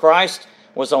Jesus Christ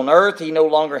was on earth, he no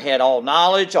longer had all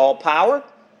knowledge, all power.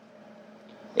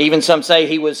 Even some say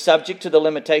he was subject to the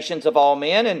limitations of all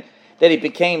men and that he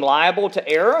became liable to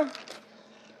error.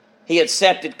 He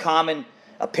accepted common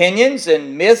opinions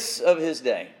and myths of his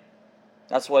day.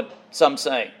 That's what some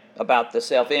say about the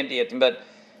self-emptying. But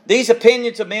these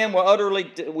opinions of men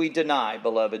we deny,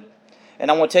 beloved. And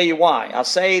I want to tell you why. I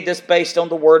say this based on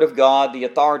the Word of God, the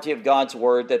authority of God's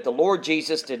Word, that the Lord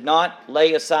Jesus did not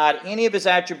lay aside any of his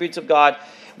attributes of God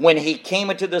when he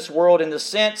came into this world, in the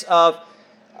sense of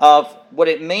what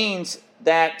it means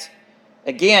that,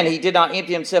 again, he did not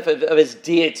empty himself of his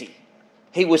deity.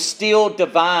 He was still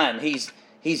divine.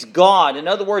 He's God. In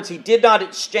other words, he did not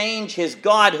exchange his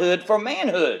godhood for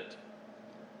manhood.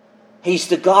 He's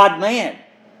the God-man.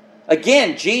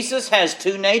 Again, Jesus has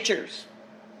two natures.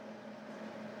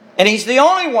 And he's the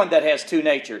only one that has two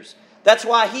natures. That's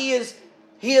why he is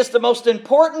the most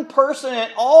important person in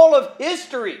all of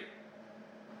history.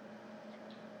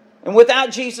 And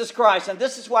without Jesus Christ, and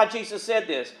this is why Jesus said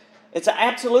this, it's an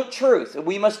absolute truth, and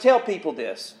we must tell people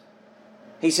this.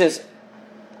 He says,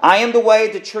 I am the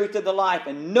way, the truth, and the life,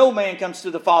 and no man comes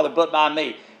to the Father but by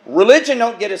me. Religion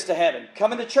don't get us to heaven.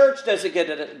 Coming to church doesn't get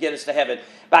us to heaven.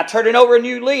 By turning over a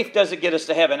new leaf doesn't get us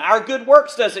to heaven. Our good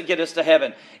works doesn't get us to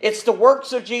heaven. It's the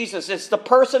works of Jesus. It's the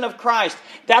person of Christ.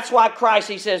 That's why Christ,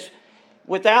 he says,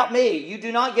 without me, you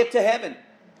do not get to heaven.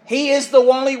 He is the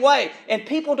only way. And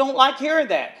people don't like hearing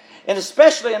that. And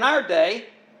especially in our day,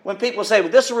 when people say,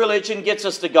 well, this religion gets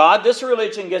us to God, this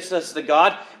religion gets us to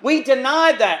God, we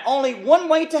deny that. Only one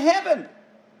way to heaven.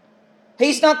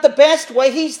 He's not the best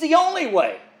way, he's the only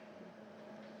way.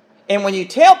 And when you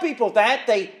tell people that,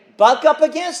 they buck up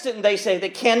against it and they say,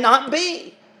 that cannot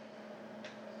be.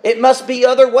 It must be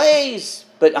other ways.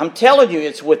 But I'm telling you,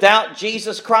 it's without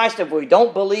Jesus Christ. If we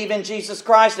don't believe in Jesus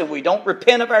Christ and we don't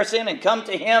repent of our sin and come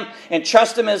to him and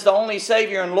trust him as the only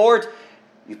Savior and Lord,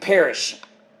 you perish.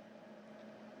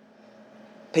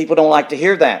 People don't like to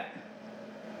hear that.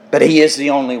 But he is the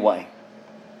only way.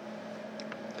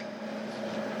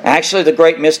 Actually, the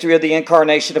great mystery of the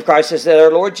incarnation of Christ is that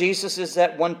our Lord Jesus is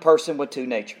that one person with two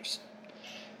natures.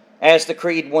 As the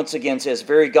creed once again says,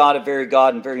 very God of very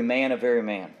God and very man of very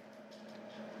man.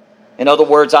 In other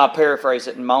words, I'll paraphrase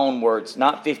it in my own words.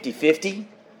 Not 50-50.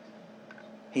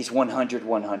 He's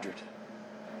 100-100.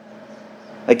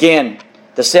 Again,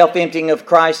 the self-emptying of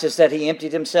Christ is that he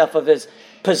emptied himself of his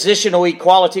positional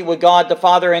equality with God the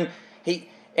Father. And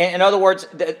in other words,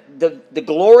 the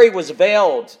glory was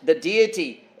veiled. The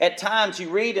deity, at times you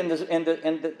read in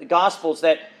the Gospels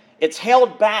that it's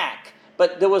held back.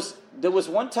 But there was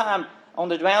one time on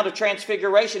the Mount of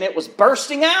Transfiguration, it was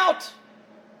bursting out.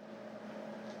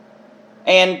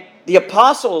 And the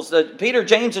apostles, Peter,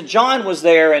 James, and John was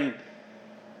there, and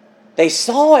they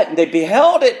saw it and they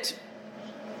beheld it.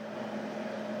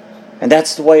 And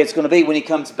that's the way it's going to be when He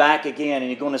comes back again. And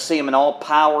you're going to see Him in all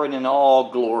power and in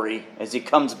all glory as He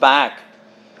comes back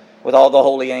with all the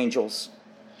holy angels.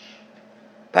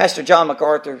 Pastor John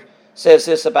MacArthur says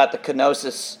this about the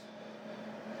kenosis.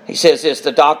 He says this: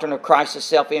 the doctrine of Christ's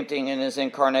self-emptying in His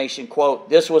incarnation, quote,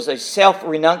 "This was a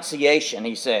self-renunciation,"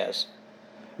 he says,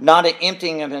 "not an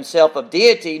emptying of Himself of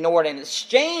deity, nor an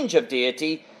exchange of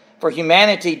deity for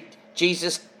humanity.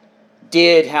 Jesus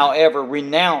did, however,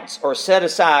 renounce or set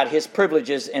aside His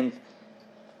privileges in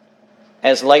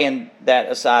as laying that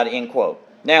aside," end quote.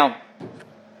 Now,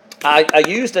 I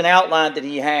used an outline that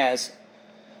he has,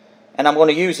 and I'm going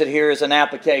to use it here as an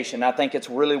application. I think it's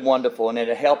really wonderful, and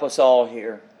it'll help us all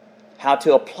here how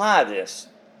to apply this.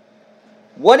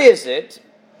 What is it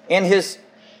in His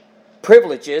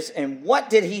privileges, and what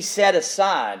did He set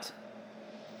aside?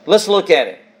 Let's look at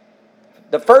it.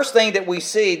 The first thing that we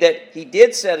see that He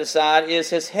did set aside is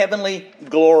His heavenly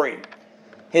glory.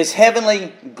 His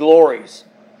heavenly glories.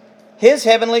 His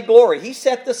heavenly glory. He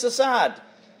set this aside.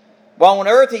 While on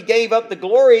earth He gave up the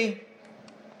glory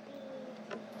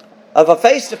of a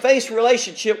face-to-face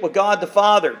relationship with God the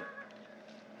Father.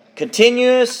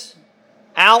 Continuous,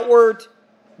 outward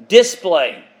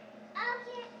display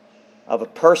of a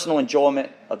personal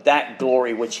enjoyment of that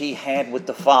glory which He had with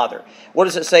the Father. What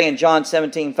does it say in John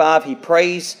 17:5? He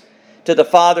prays to the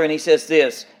Father and He says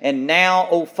this: "And now,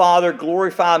 O Father,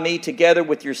 glorify me together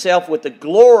with yourself with the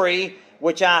glory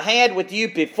which I had with you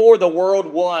before the world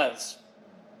was."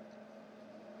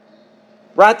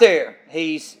 Right there,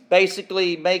 He's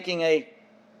basically making a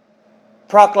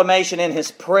proclamation in His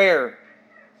prayer.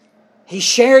 He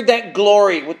shared that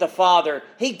glory with the Father.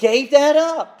 He gave that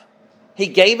up. He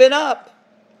gave it up.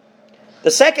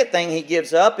 The second thing He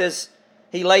gives up is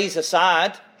He lays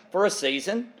aside for a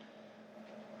season,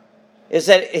 is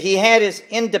that He had His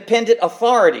independent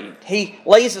authority. He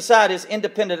lays aside His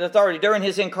independent authority. During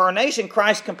His incarnation,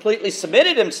 Christ completely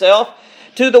submitted Himself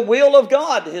to the will of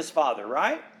God, His Father,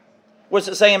 right? What's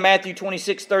it say in Matthew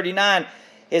 26:39?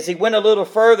 As He went a little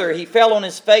further, He fell on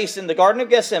His face in the Garden of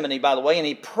Gethsemane, by the way, and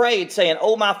He prayed, saying,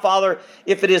 "O my Father,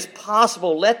 if it is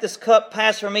possible, let this cup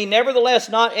pass from me. Nevertheless,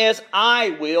 not as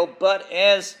I will, but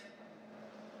as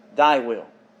Thy will."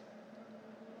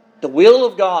 The will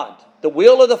of God, the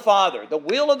will of the Father, the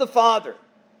will of the Father.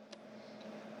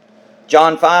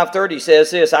 John 5:30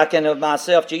 says this: "I can of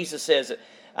myself," Jesus says it,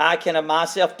 "I can of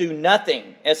myself do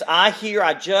nothing. As I hear,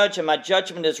 I judge, and my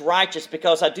judgment is righteous,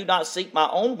 because I do not seek my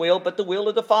own will, but the will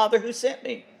of the Father who sent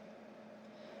me."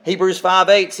 Hebrews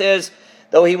 5:8 says,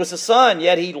 "Though He was a son,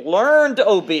 yet He learned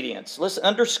obedience." Let's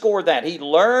underscore that. He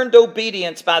learned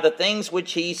obedience by the things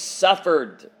which He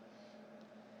suffered.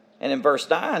 And in verse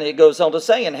 9, it goes on to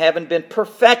say, "And having been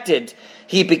perfected,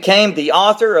 He became the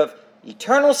author of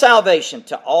eternal salvation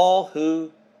to all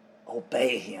who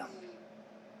obey Him."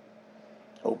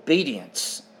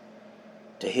 Obedience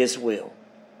to His will.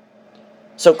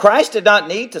 So Christ did not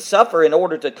need to suffer in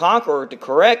order to conquer or to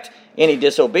correct any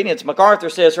disobedience. MacArthur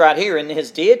says right here, in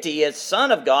His deity as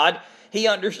Son of God, He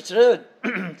understood,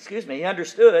 He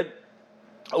understood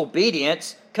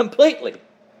obedience completely.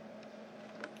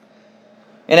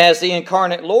 And as the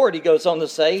incarnate Lord, He goes on to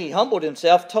say, He humbled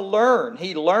Himself to learn.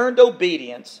 He learned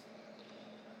obedience.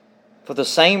 For the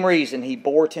same reason, He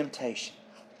bore temptation.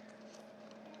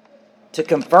 To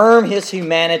confirm His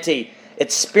humanity,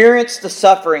 experienced the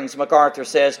sufferings, MacArthur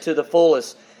says, to the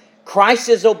fullest.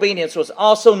 Christ's obedience was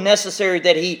also necessary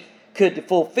that He could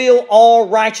fulfill all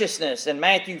righteousness in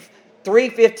Matthew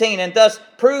 3:15, and thus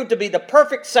proved to be the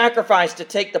perfect sacrifice to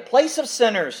take the place of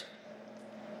sinners.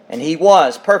 And He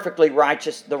was perfectly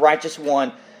righteous, the righteous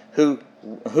one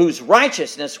whose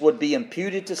righteousness would be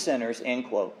imputed to sinners, end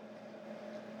quote.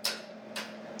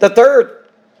 The third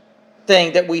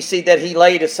thing that we see that He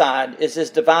laid aside is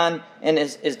His divine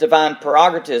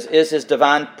prerogatives.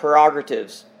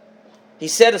 He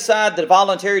set aside the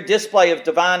voluntary display of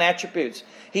divine attributes.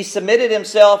 He submitted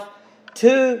Himself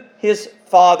to His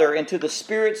Father and to the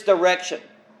Spirit's direction.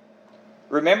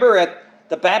 Remember at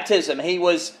the baptism,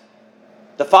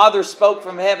 the Father spoke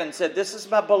from heaven and said, "This is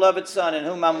my beloved Son in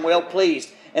whom I'm well pleased."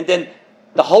 And then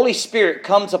the Holy Spirit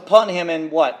comes upon Him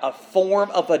in what? A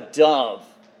form of a dove.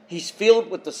 He's filled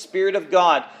with the Spirit of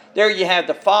God. There you have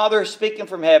the Father speaking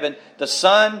from heaven, the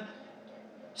Son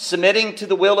submitting to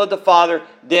the will of the Father,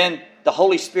 then the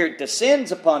Holy Spirit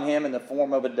descends upon Him in the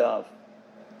form of a dove.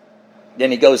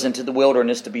 Then He goes into the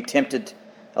wilderness to be tempted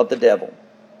of the devil.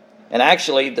 And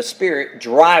actually, the Spirit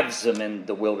drives Him in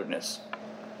the wilderness.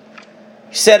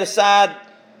 He set aside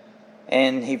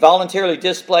And he voluntarily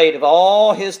displayed of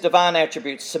all his divine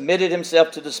attributes, submitted himself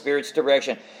to the Spirit's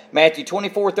direction. Matthew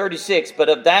 24:36, but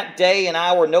of that day and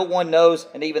hour no one knows,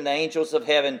 and even the angels of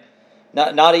heaven,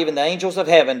 not even the angels of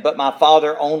heaven, but my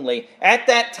Father only. At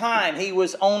that time, he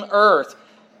was on earth.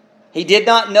 He did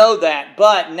not know that,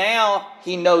 but now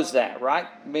he knows that, right?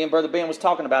 Me and Brother Ben was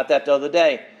talking about that the other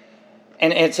day.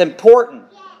 And it's important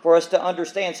for us to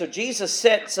understand. So Jesus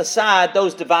sets aside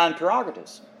those divine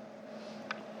prerogatives.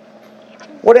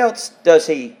 What else does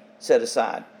he set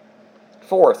aside?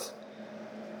 Fourth,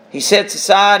 he sets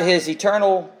aside his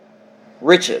eternal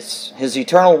riches. His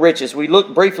eternal riches. We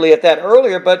looked briefly at that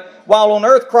earlier, but while on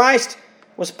earth Christ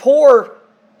was poor,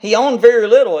 he owned very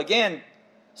little. Again,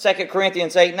 2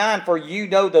 Corinthians 8:9, for you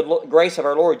know the grace of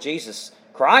our Lord Jesus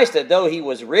Christ, that though he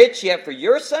was rich, yet for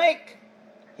your sake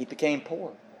he became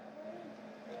poor,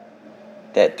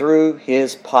 that through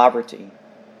his poverty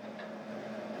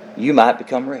you might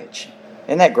become rich.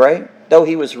 Isn't that great? Though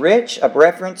he was rich, a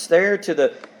reference there to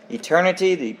the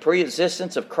eternity, the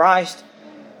pre-existence of Christ,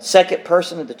 second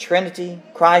person of the Trinity.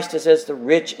 Christ is as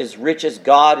rich as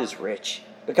God is rich,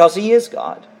 because he is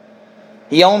God.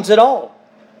 He owns it all.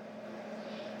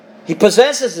 He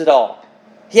possesses it all.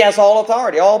 He has all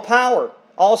authority, all power,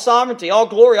 all sovereignty, all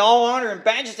glory, all honor and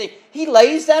majesty. He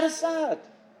lays that aside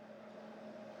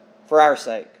for our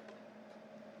sake.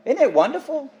 Isn't it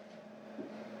wonderful?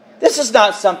 This is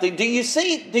not something, do you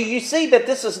see that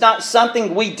this is not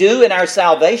something we do in our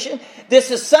salvation?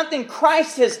 This is something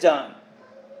Christ has done.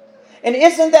 And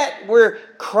isn't that where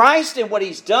Christ and what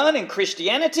he's done in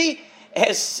Christianity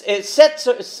sets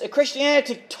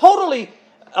Christianity totally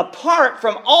apart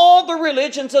from all the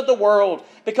religions of the world?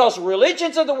 Because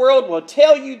religions of the world will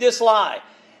tell you this lie.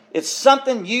 It's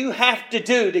something you have to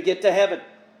do to get to heaven.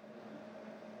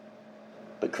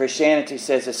 But Christianity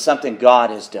says it's something God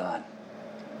has done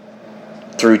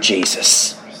through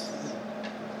Jesus.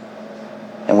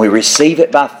 And we receive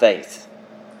it by faith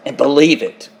and believe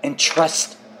it and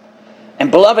trust.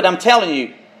 And beloved, I'm telling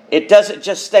you, it doesn't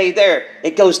just stay there.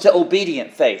 It goes to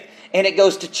obedient faith. And it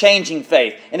goes to changing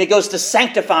faith. And it goes to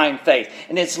sanctifying faith.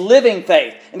 And it's living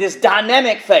faith. And it's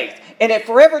dynamic faith. And it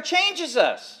forever changes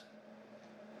us.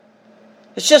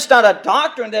 It's just not a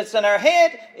doctrine that's in our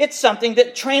head. It's something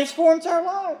that transforms our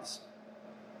lives.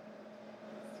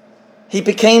 He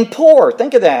became poor.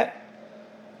 Think of that.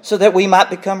 So that we might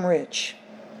become rich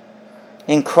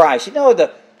in Christ. You know,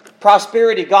 the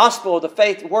prosperity gospel of the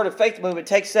faith, word of faith movement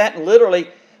takes that and literally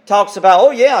talks about,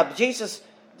 oh yeah, Jesus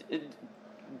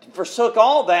forsook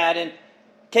all that and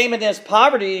came into his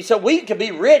poverty so we could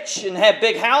be rich and have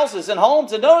big houses and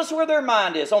homes. And notice where their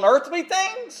mind is, on earthly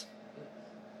things.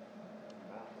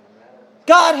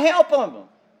 God help them.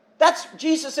 That's,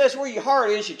 Jesus says, where your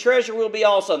heart is, your treasure will be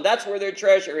also. And that's where their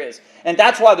treasure is. And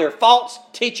that's why they're false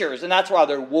teachers. And that's why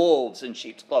they're wolves in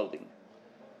sheep's clothing.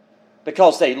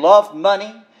 Because they love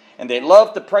money and they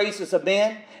love the praises of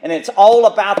men. And it's all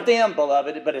about them,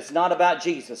 beloved. But it's not about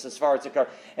Jesus as far as it goes.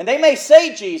 And they may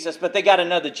say Jesus, but they got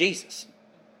another Jesus.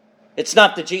 It's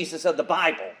not the Jesus of the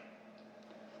Bible.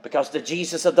 Because the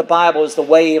Jesus of the Bible is the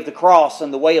way of the cross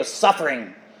and the way of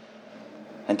suffering.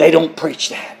 And they don't preach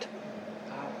that.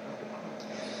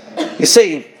 You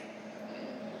see,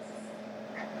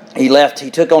 he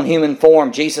took on human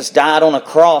form. Jesus died on a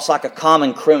cross like a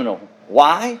common criminal.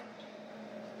 Why?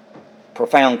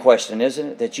 Profound question, isn't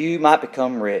it? That you might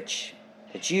become rich.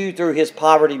 That you, through his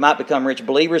poverty, might become rich.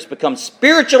 Believers become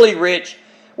spiritually rich.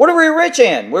 What are we rich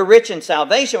in? We're rich in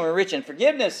salvation. We're rich in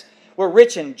forgiveness. We're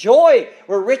rich in joy.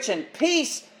 We're rich in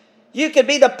peace. You could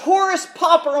be the poorest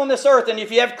pauper on this earth, and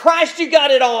if you have Christ, you got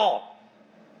it all.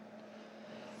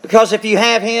 Because if you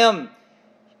have him,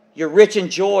 you're rich in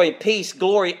joy, peace,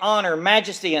 glory, honor,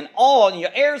 majesty, and all. And you're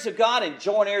heirs of God and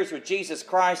joint heirs with Jesus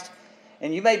Christ.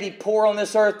 And you may be poor on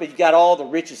this earth, but you got all the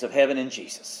riches of heaven in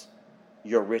Jesus.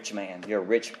 You're a rich man. You're a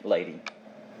rich lady.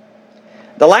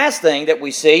 The last thing that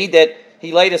we see that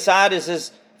he laid aside is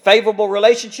his favorable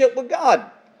relationship with God.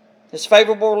 His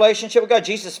favorable relationship with God.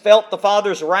 Jesus felt the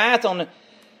Father's wrath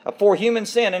for human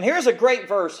sin. And here's a great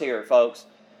verse here, folks.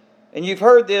 And you've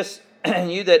heard this.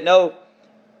 And you that know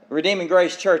Redeeming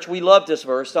Grace Church, we love this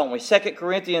verse, don't we? 2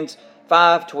 Corinthians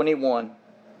 5:21.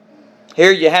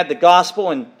 Here you have the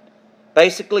gospel, and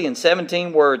basically in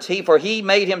 17 words. For he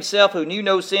made himself who knew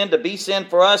no sin to be sin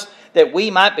for us, that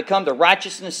we might become the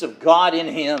righteousness of God in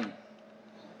him.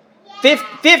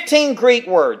 15 Greek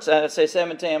words. I say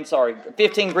 17, I'm sorry.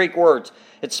 15 Greek words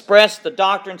express the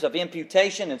doctrines of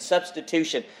imputation and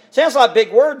substitution. Sounds like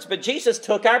big words, but Jesus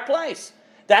took our place.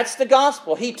 That's the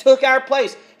gospel. He took our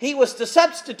place. He was the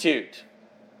substitute.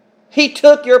 He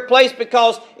took your place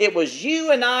because it was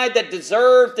you and I that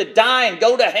deserved to die and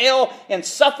go to hell and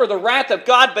suffer the wrath of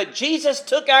God. But Jesus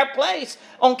took our place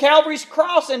on Calvary's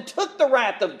cross and took the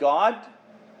wrath of God.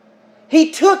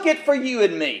 He took it for you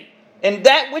and me, and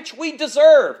that which we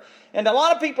deserve. And a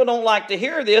lot of people don't like to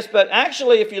hear this, but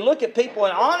actually if you look at people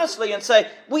and honestly and say,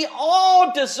 we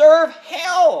all deserve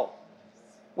hell.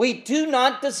 We do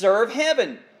not deserve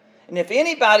heaven. And if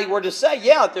anybody were to say,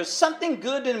 yeah, there's something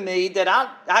good in me that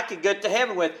I could get to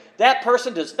heaven with, that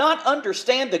person does not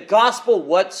understand the gospel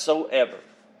whatsoever.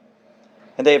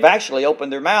 And they've actually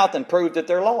opened their mouth and proved that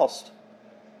they're lost.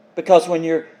 Because when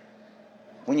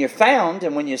you're found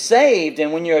and when you're saved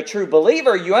and when you're a true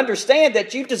believer, you understand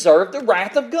that you deserve the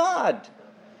wrath of God.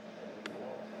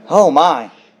 Oh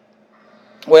my.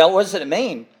 Well, what does it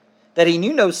mean? That he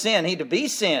knew no sin, he to be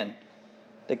sin.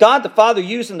 That God the Father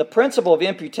using the principle of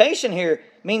imputation here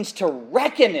means to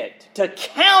reckon it, to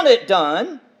count it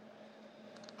done.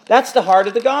 That's the heart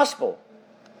of the gospel.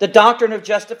 The doctrine of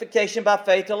justification by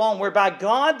faith alone, whereby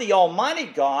God, the Almighty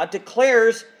God,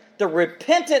 declares the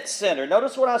repentant sinner,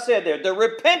 notice what I said there, the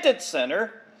repentant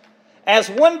sinner, as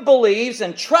one believes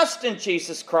and trusts in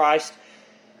Jesus Christ,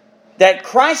 that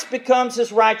Christ becomes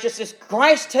his righteousness,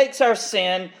 Christ takes our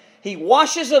sin, he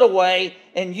washes it away,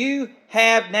 and you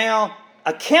have now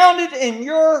accounted in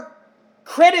your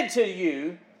credit to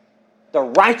you the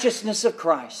righteousness of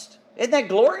Christ. Isn't that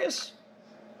glorious?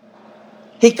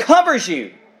 He covers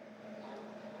you.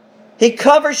 He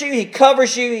covers you, he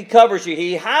covers you, he covers you.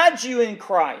 He hides you in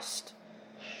Christ.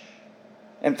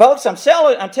 And folks, I'm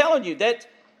telling you that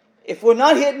if we're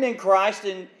not hidden in Christ,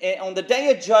 and on the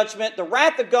day of judgment, the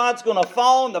wrath of God's going to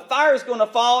fall, and the fire is going to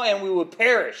fall, and we will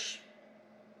perish.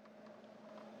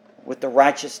 With the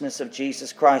righteousness of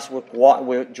Jesus Christ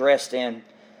we're dressed in.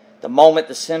 The moment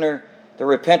the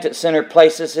repentant sinner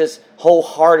places his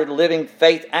wholehearted, living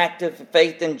faith, active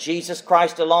faith in Jesus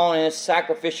Christ alone and his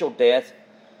sacrificial death,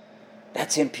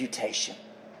 that's imputation.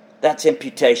 That's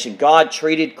imputation. God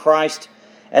treated Christ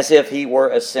as if he were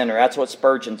a sinner. That's what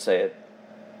Spurgeon said.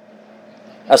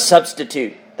 A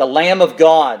substitute. The Lamb of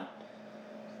God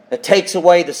that takes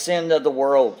away the sin of the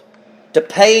world. To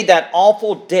pay that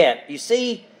awful debt. You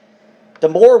see, the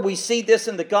more we see this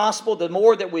in the gospel, the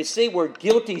more that we see we're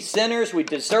guilty sinners. We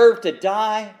deserve to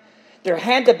die. There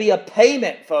had to be a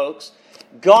payment, folks.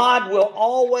 God will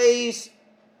always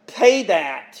pay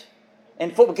that.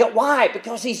 And why?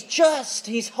 Because he's just.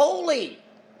 He's holy.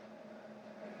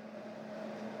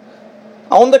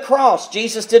 On the cross,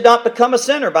 Jesus did not become a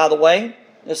sinner, by the way,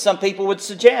 as some people would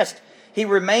suggest. He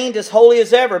remained as holy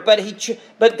as ever.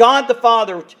 But God the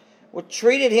Father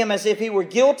treated him as if he were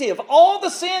guilty of all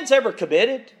the sins ever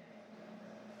committed.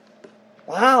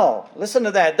 Wow, listen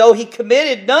to that. Though he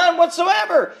committed none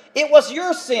whatsoever. It was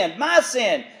your sin, my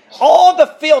sin. All the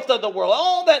filth of the world,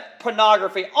 all that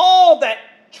pornography, all that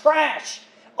trash,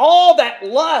 all that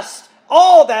lust,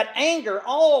 all that anger,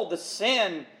 all the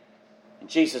sin. And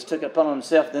Jesus took it upon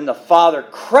himself. Then the Father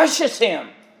crushes him.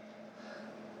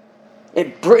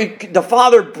 The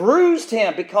Father bruised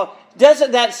him because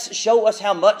doesn't that show us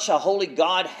how much a holy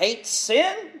God hates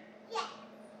sin?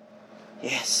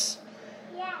 Yes.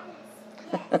 Yes.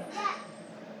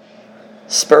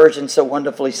 Spurgeon so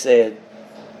wonderfully said.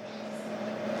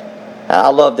 I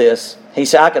love this. He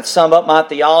said, I could sum up my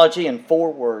theology in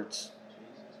 4 words.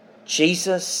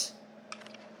 Jesus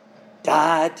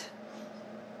died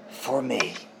for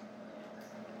me.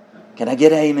 Can I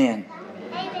get amen?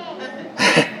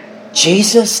 Amen.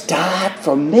 Jesus died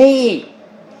for me.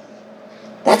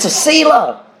 That's a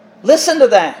Selah. Listen to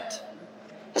that.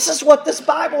 This is what this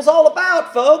Bible's all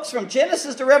about, folks. From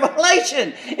Genesis to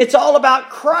Revelation. It's all about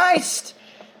Christ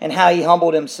and how he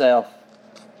humbled himself.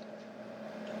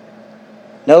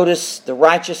 Notice the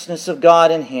righteousness of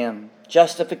God in him.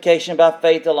 Justification by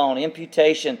faith alone.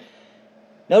 Imputation.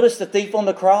 Notice the thief on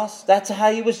the cross. That's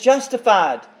how he was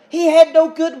justified. He had no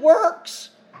good works.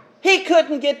 He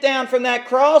couldn't get down from that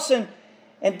cross and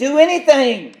do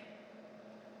anything.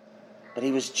 But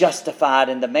he was justified,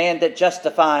 and the man that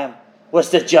justified him was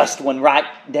the just one right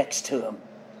next to him.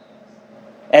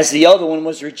 As the other one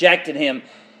was rejecting him,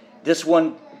 this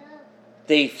one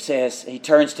thief says, he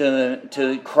turns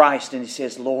to Christ and he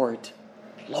says, Lord,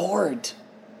 Lord.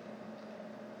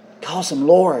 Calls him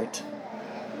Lord.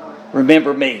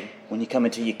 Remember me when you come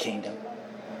into your kingdom.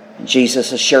 And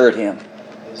Jesus assured him,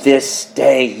 this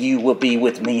day you will be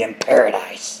with me in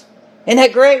paradise. Isn't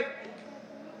that great?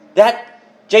 That,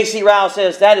 J.C. Ryle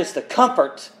says, that is the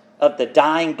comfort of the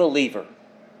dying believer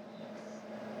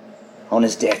on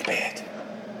his deathbed.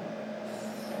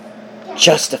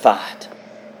 Justified.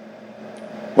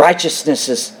 Righteousness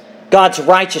is God's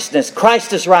righteousness,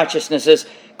 Christ's righteousness, is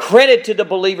credited to the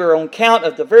believer on account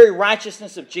of the very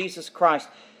righteousness of Jesus Christ,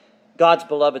 God's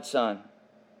beloved Son.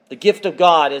 The gift of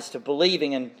God is to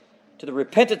believing, and to the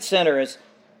repentant sinner is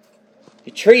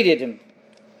He treated him.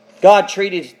 God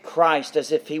treated Christ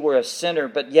as if He were a sinner,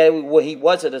 but yet He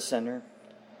wasn't a sinner.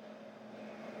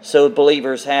 So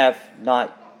believers who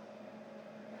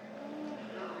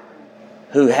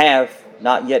have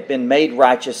not yet been made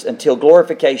righteous until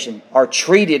glorification are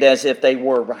treated as if they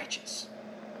were righteous.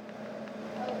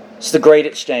 It's the great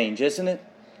exchange, isn't it?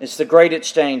 It's the great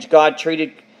exchange. God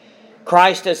treated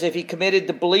Christ as if He committed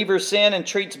the believer's sin, and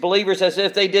treats believers as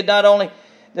if they did not only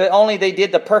they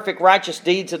did the perfect righteous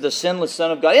deeds of the sinless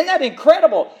Son of God. Isn't that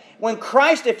incredible? When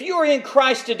Christ, if you are in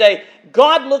Christ today,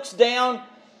 God looks down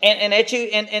and at you,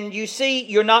 and you see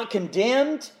you're not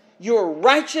condemned, you're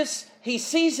righteous. He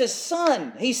sees His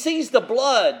Son. He sees the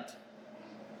blood.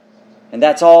 And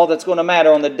that's all that's going to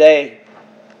matter on the day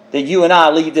that you and I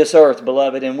leave this earth,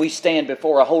 beloved, and we stand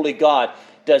before a holy God.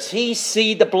 Does He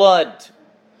see the blood?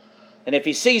 And if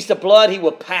He sees the blood, He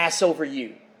will pass over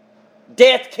you.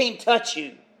 Death can't touch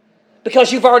you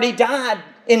because you've already died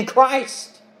in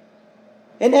Christ.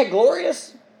 Isn't that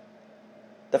glorious?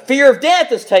 The fear of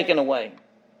death is taken away.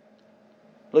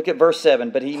 Look at verse 7.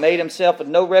 But He made Himself of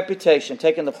no reputation,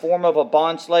 taking the form of a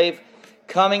bondslave,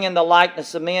 coming in the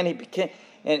likeness of men.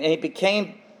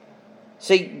 The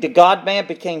God-man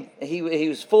he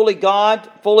was fully God,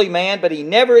 fully man, but He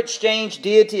never exchanged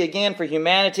deity again for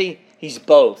humanity. He's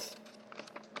both.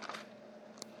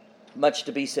 Much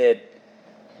to be said.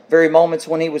 Very moments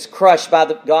when He was crushed by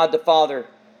God the Father,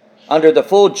 under the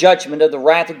full judgment of the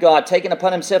wrath of God, taking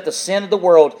upon Himself the sin of the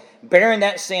world, bearing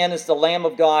that sin as the Lamb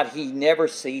of God, He never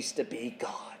ceased to be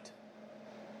God.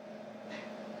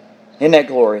 Isn't that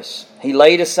glorious? He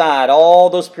laid aside all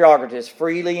those prerogatives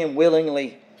freely and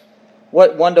willingly.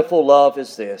 What wonderful love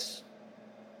is this?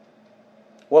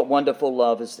 What wonderful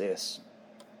love is this?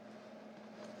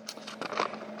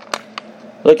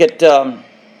 Look at,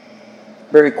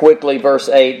 very quickly, verse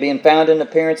 8. Being found in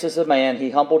appearance as a man, He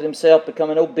humbled Himself,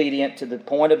 becoming obedient to the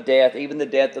point of death, even the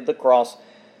death of the cross.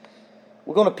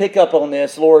 We're going to pick up on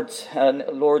this Lord's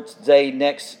Day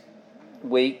next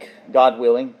week, God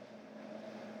willing.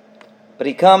 But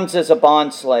He comes as a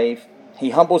bondslave.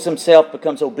 He humbles Himself,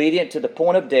 becomes obedient to the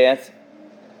point of death,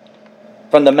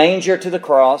 from the manger to the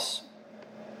cross.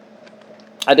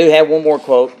 I do have one more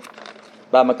quote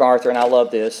by MacArthur, and I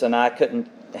love this, and I couldn't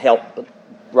help but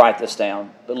write this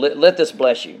down. But let this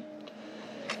bless you.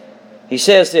 He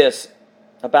says this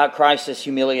about Christ's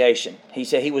humiliation. He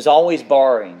said He was always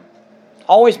borrowing.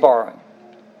 Always borrowing.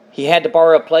 He had to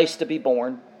borrow a place to be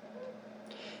born.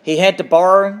 He had to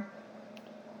borrow.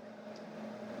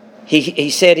 He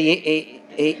said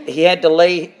he had to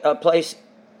lay a place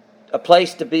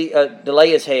to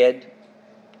lay His head.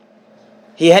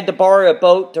 He had to borrow a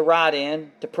boat to ride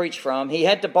in, to preach from. He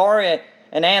had to borrow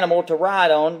an animal to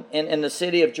ride on in the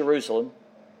city of Jerusalem.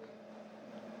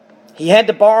 He had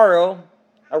to borrow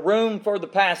a room for the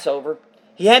Passover.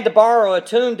 He had to borrow a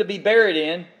tomb to be buried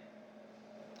in.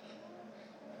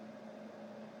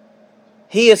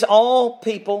 He is all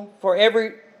people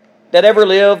that ever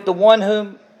lived, the one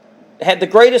whom had the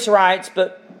greatest rights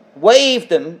but waived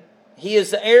them. He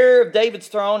is the heir of David's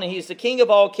throne, and He is the King of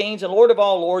all kings and Lord of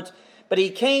all lords. But He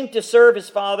came to serve His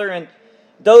Father and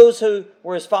those who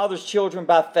were His Father's children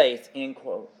by faith. End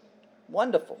quote.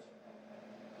 Wonderful.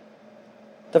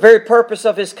 The very purpose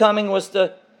of His coming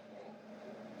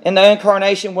in the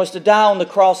incarnation was to die on the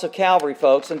cross of Calvary,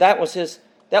 folks, and that was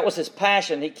His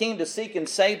passion. He came to seek and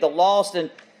save the lost.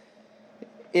 And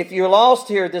if you're lost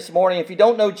here this morning, if you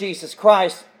don't know Jesus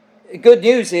Christ, the good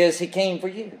news is He came for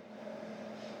you.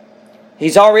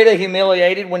 He's already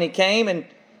humiliated when He came, and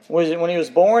when He was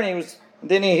born.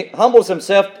 Then He humbles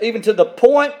Himself even to the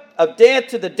point of death,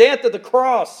 to the death of the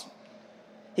cross.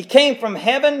 He came from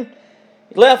heaven.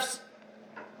 He left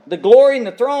the glory and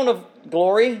the throne of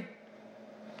glory.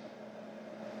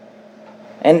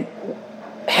 And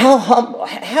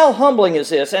how humbling is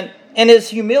this? And His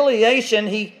humiliation,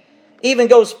 He even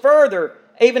goes further.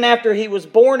 Even after He was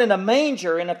born in a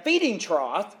manger, in a feeding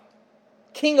trough,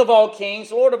 King of all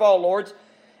kings, Lord of all lords.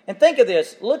 And think of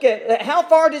this. Look at how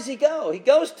far does He go? He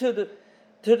goes to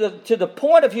the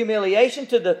point of humiliation.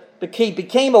 He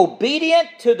became obedient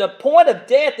to the point of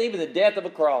death, even the death of a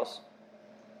cross.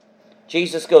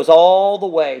 Jesus goes all the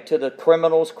way to the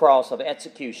criminal's cross of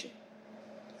execution.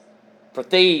 For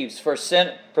thieves, for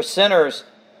sinners.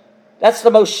 That's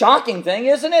the most shocking thing,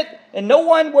 isn't it? And no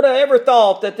one would have ever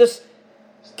thought that this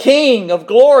King of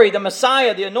glory, the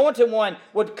Messiah, the Anointed One,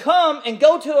 would come and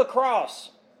go to a cross.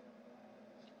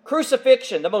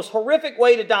 crucifixion, the most horrific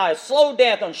way to die, a slow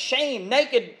death on shame,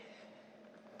 naked,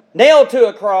 nailed to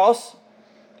a cross,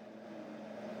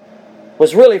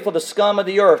 was really for the scum of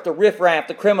the earth, the riffraff,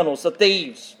 the criminals, the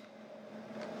thieves.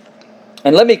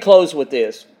 And let me close with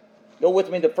this. Go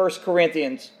with me to 1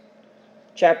 Corinthians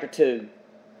chapter 2.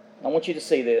 I want you to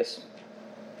see this.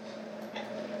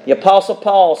 The Apostle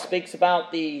Paul speaks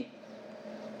about the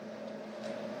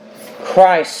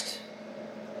Christ.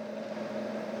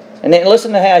 And then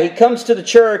listen to how he comes to the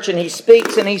church and he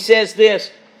speaks and he says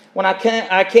this. When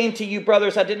I came to you,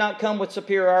 brothers, I did not come with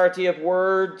superiority of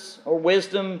words or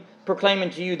wisdom,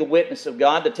 proclaiming to you the witness of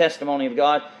God, the testimony of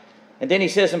God. And then he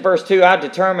says in verse 2, I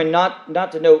determined not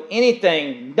to know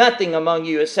nothing among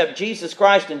you except Jesus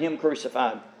Christ and Him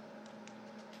crucified.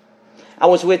 I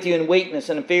was with you in weakness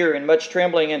and in fear and much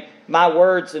trembling, and my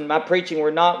words and my preaching were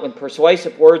not with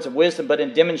persuasive words of wisdom, but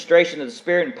in demonstration of the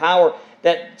Spirit and power,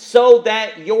 so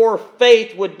that your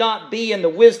faith would not be in the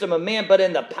wisdom of men, but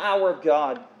in the power of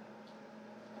God.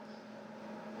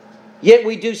 Yet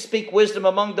we do speak wisdom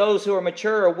among those who are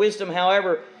mature, a wisdom,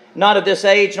 however, not of this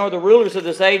age, nor the rulers of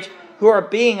this age, who are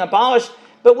being abolished.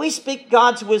 But we speak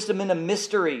God's wisdom in a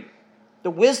mystery. The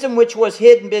wisdom which was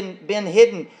been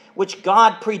hidden, which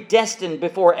God predestined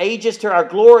before ages to our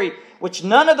glory, which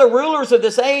none of the rulers of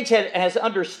this age has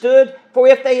understood. For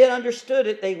if they had understood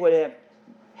it, they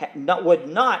would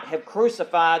not have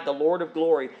crucified the Lord of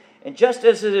glory. And just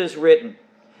as it is written,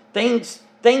 things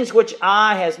which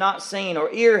eye has not seen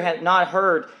or ear hath not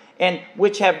heard, and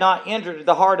which have not entered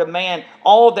the heart of man,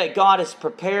 all that God has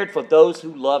prepared for those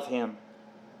who love Him.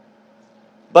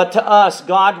 But to us,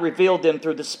 God revealed them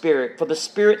through the Spirit. For the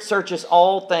Spirit searches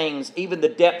all things, even the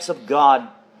depths of God.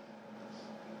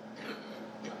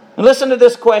 And listen to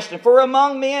this question. For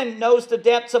among men knows the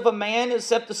depths of a man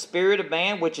except the spirit of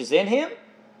man which is in him?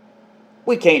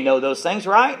 We can't know those things,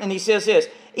 right? And he says this,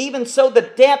 even so the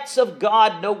depths of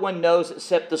God no one knows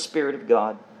except the Spirit of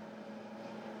God.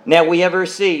 Now we have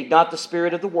received not the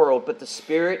spirit of the world, but the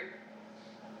Spirit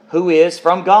who is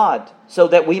from God, so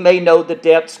that we may know the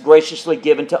depths graciously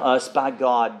given to us by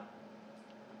God,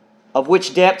 of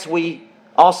which depths we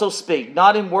also speak,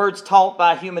 not in words taught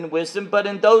by human wisdom, but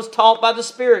in those taught by the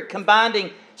Spirit,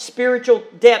 combining spiritual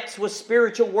depths with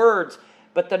spiritual words.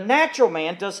 But the natural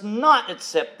man does not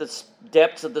accept the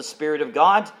depths of the Spirit of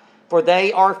God, for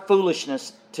they are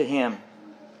foolishness to him.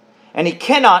 And he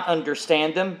cannot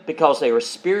understand them because they are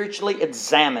spiritually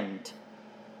examined.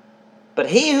 But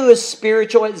he who is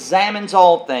spiritual examines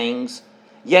all things,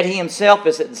 yet he himself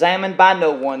is examined by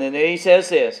no one. And then he says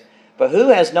this, but who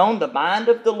has known the mind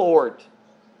of the Lord,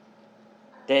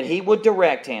 that He would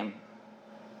direct him?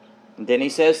 And then he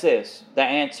says this, the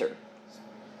answer,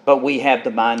 but we have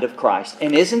the mind of Christ.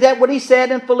 And isn't that what he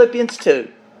said in Philippians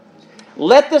 2?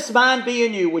 Let this mind be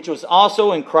in you, which was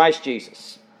also in Christ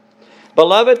Jesus.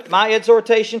 Beloved, my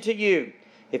exhortation to you,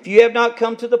 if you have not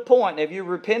come to the point, if you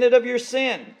repented of your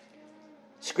sin,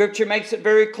 Scripture makes it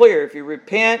very clear. If you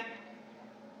repent,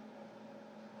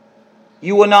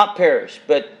 you will not perish.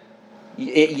 But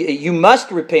you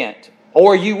must repent,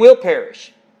 or you will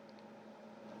perish.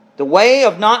 The way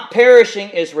of not perishing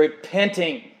is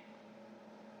repenting,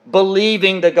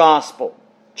 believing the gospel,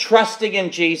 trusting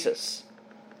in Jesus.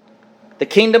 The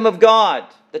kingdom of God,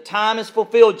 the time is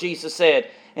fulfilled, Jesus said.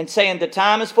 And saying the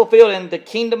time is fulfilled and the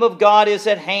kingdom of God is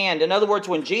at hand. In other words,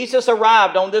 when Jesus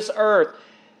arrived on this earth,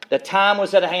 the time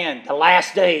was at hand, the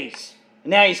last days.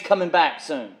 And now He's coming back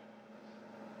soon.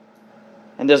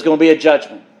 And there's going to be a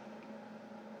judgment.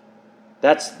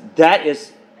 That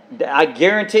is, I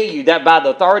guarantee you that by the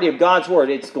authority of God's word,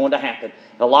 it's going to happen.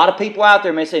 A lot of people out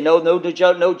there may say,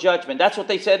 no judgment. That's what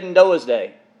they said in Noah's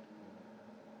day.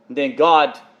 And then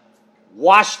God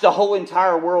washed the whole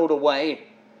entire world away.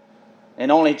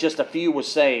 And only just a few were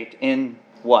saved in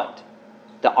what?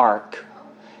 The ark.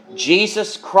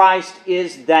 Jesus Christ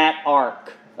is that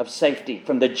ark of safety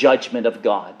from the judgment of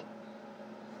God.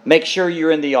 Make sure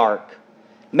you're in the ark.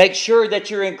 Make sure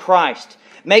that you're in Christ.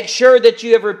 Make sure that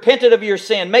you have repented of your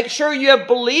sin. Make sure you have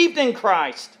believed in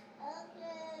Christ.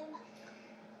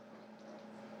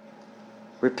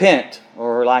 Repent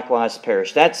or likewise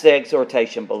perish. That's the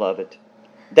exhortation, beloved.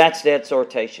 That's the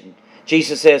exhortation.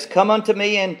 Jesus says, come unto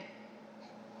me and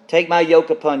take my yoke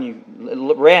upon you.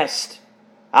 Rest.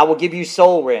 I will give you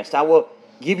soul rest. I will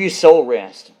give you soul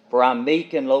rest. For I'm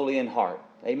meek and lowly in heart.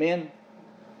 Amen?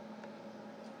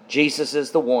 Jesus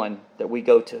is the one that we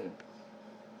go to.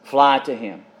 Fly to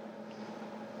Him.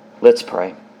 Let's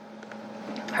pray.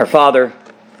 Our Father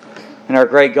and our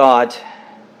great God,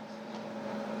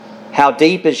 how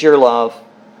deep is your love?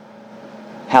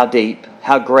 How deep,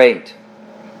 how great.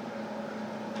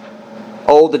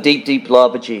 Oh, the deep, deep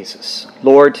love of Jesus.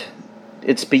 Lord,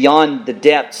 it's beyond the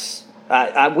depths.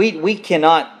 We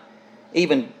cannot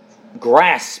even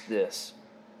grasp this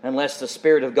unless the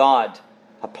Spirit of God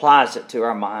applies it to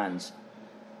our minds.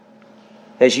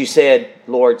 As you said,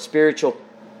 Lord,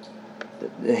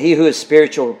 he who is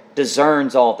spiritual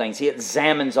discerns all things. He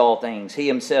examines all things. He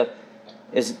himself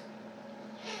is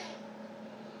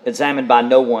examined by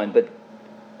no one. But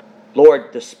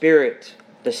Lord, the Spirit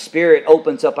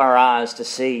opens up our eyes to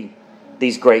see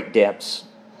these great depths.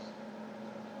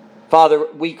 Father,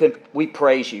 we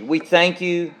praise you. We thank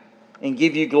you and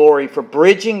give you glory for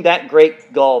bridging that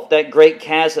great gulf, that great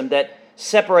chasm that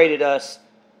separated us,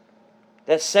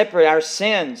 our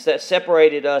sins, that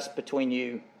separated us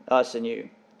between us and you.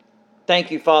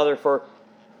 Thank you, Father, for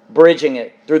bridging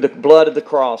it through the blood of the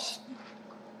cross,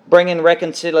 bringing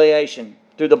reconciliation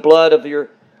through the blood of your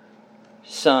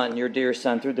Son, your dear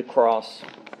Son, through the cross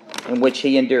in which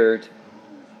He endured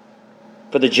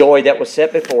for the joy that was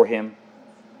set before Him.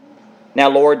 Now,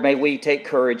 Lord, may we take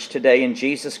courage today in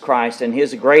Jesus Christ and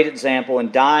His great example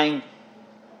in dying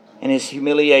and His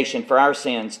humiliation for our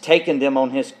sins, taking them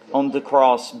on the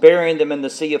cross, burying them in the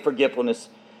sea of forgetfulness,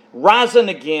 rising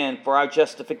again for our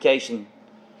justification.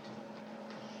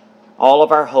 All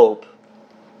of our hope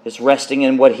is resting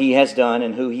in what He has done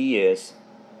and who He is.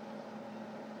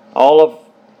 All of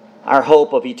our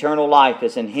hope of eternal life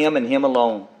is in Him and Him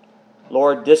alone.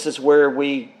 Lord, this is where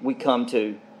we come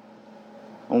to.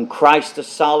 On Christ, the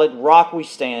solid rock we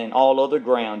stand, all other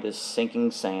ground is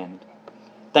sinking sand.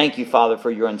 Thank you, Father,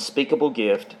 for your unspeakable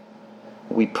gift.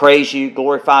 We praise you,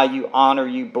 glorify you, honor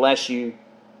you, bless you,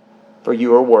 for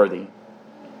you are worthy.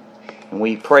 And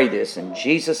we pray this in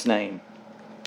Jesus' name.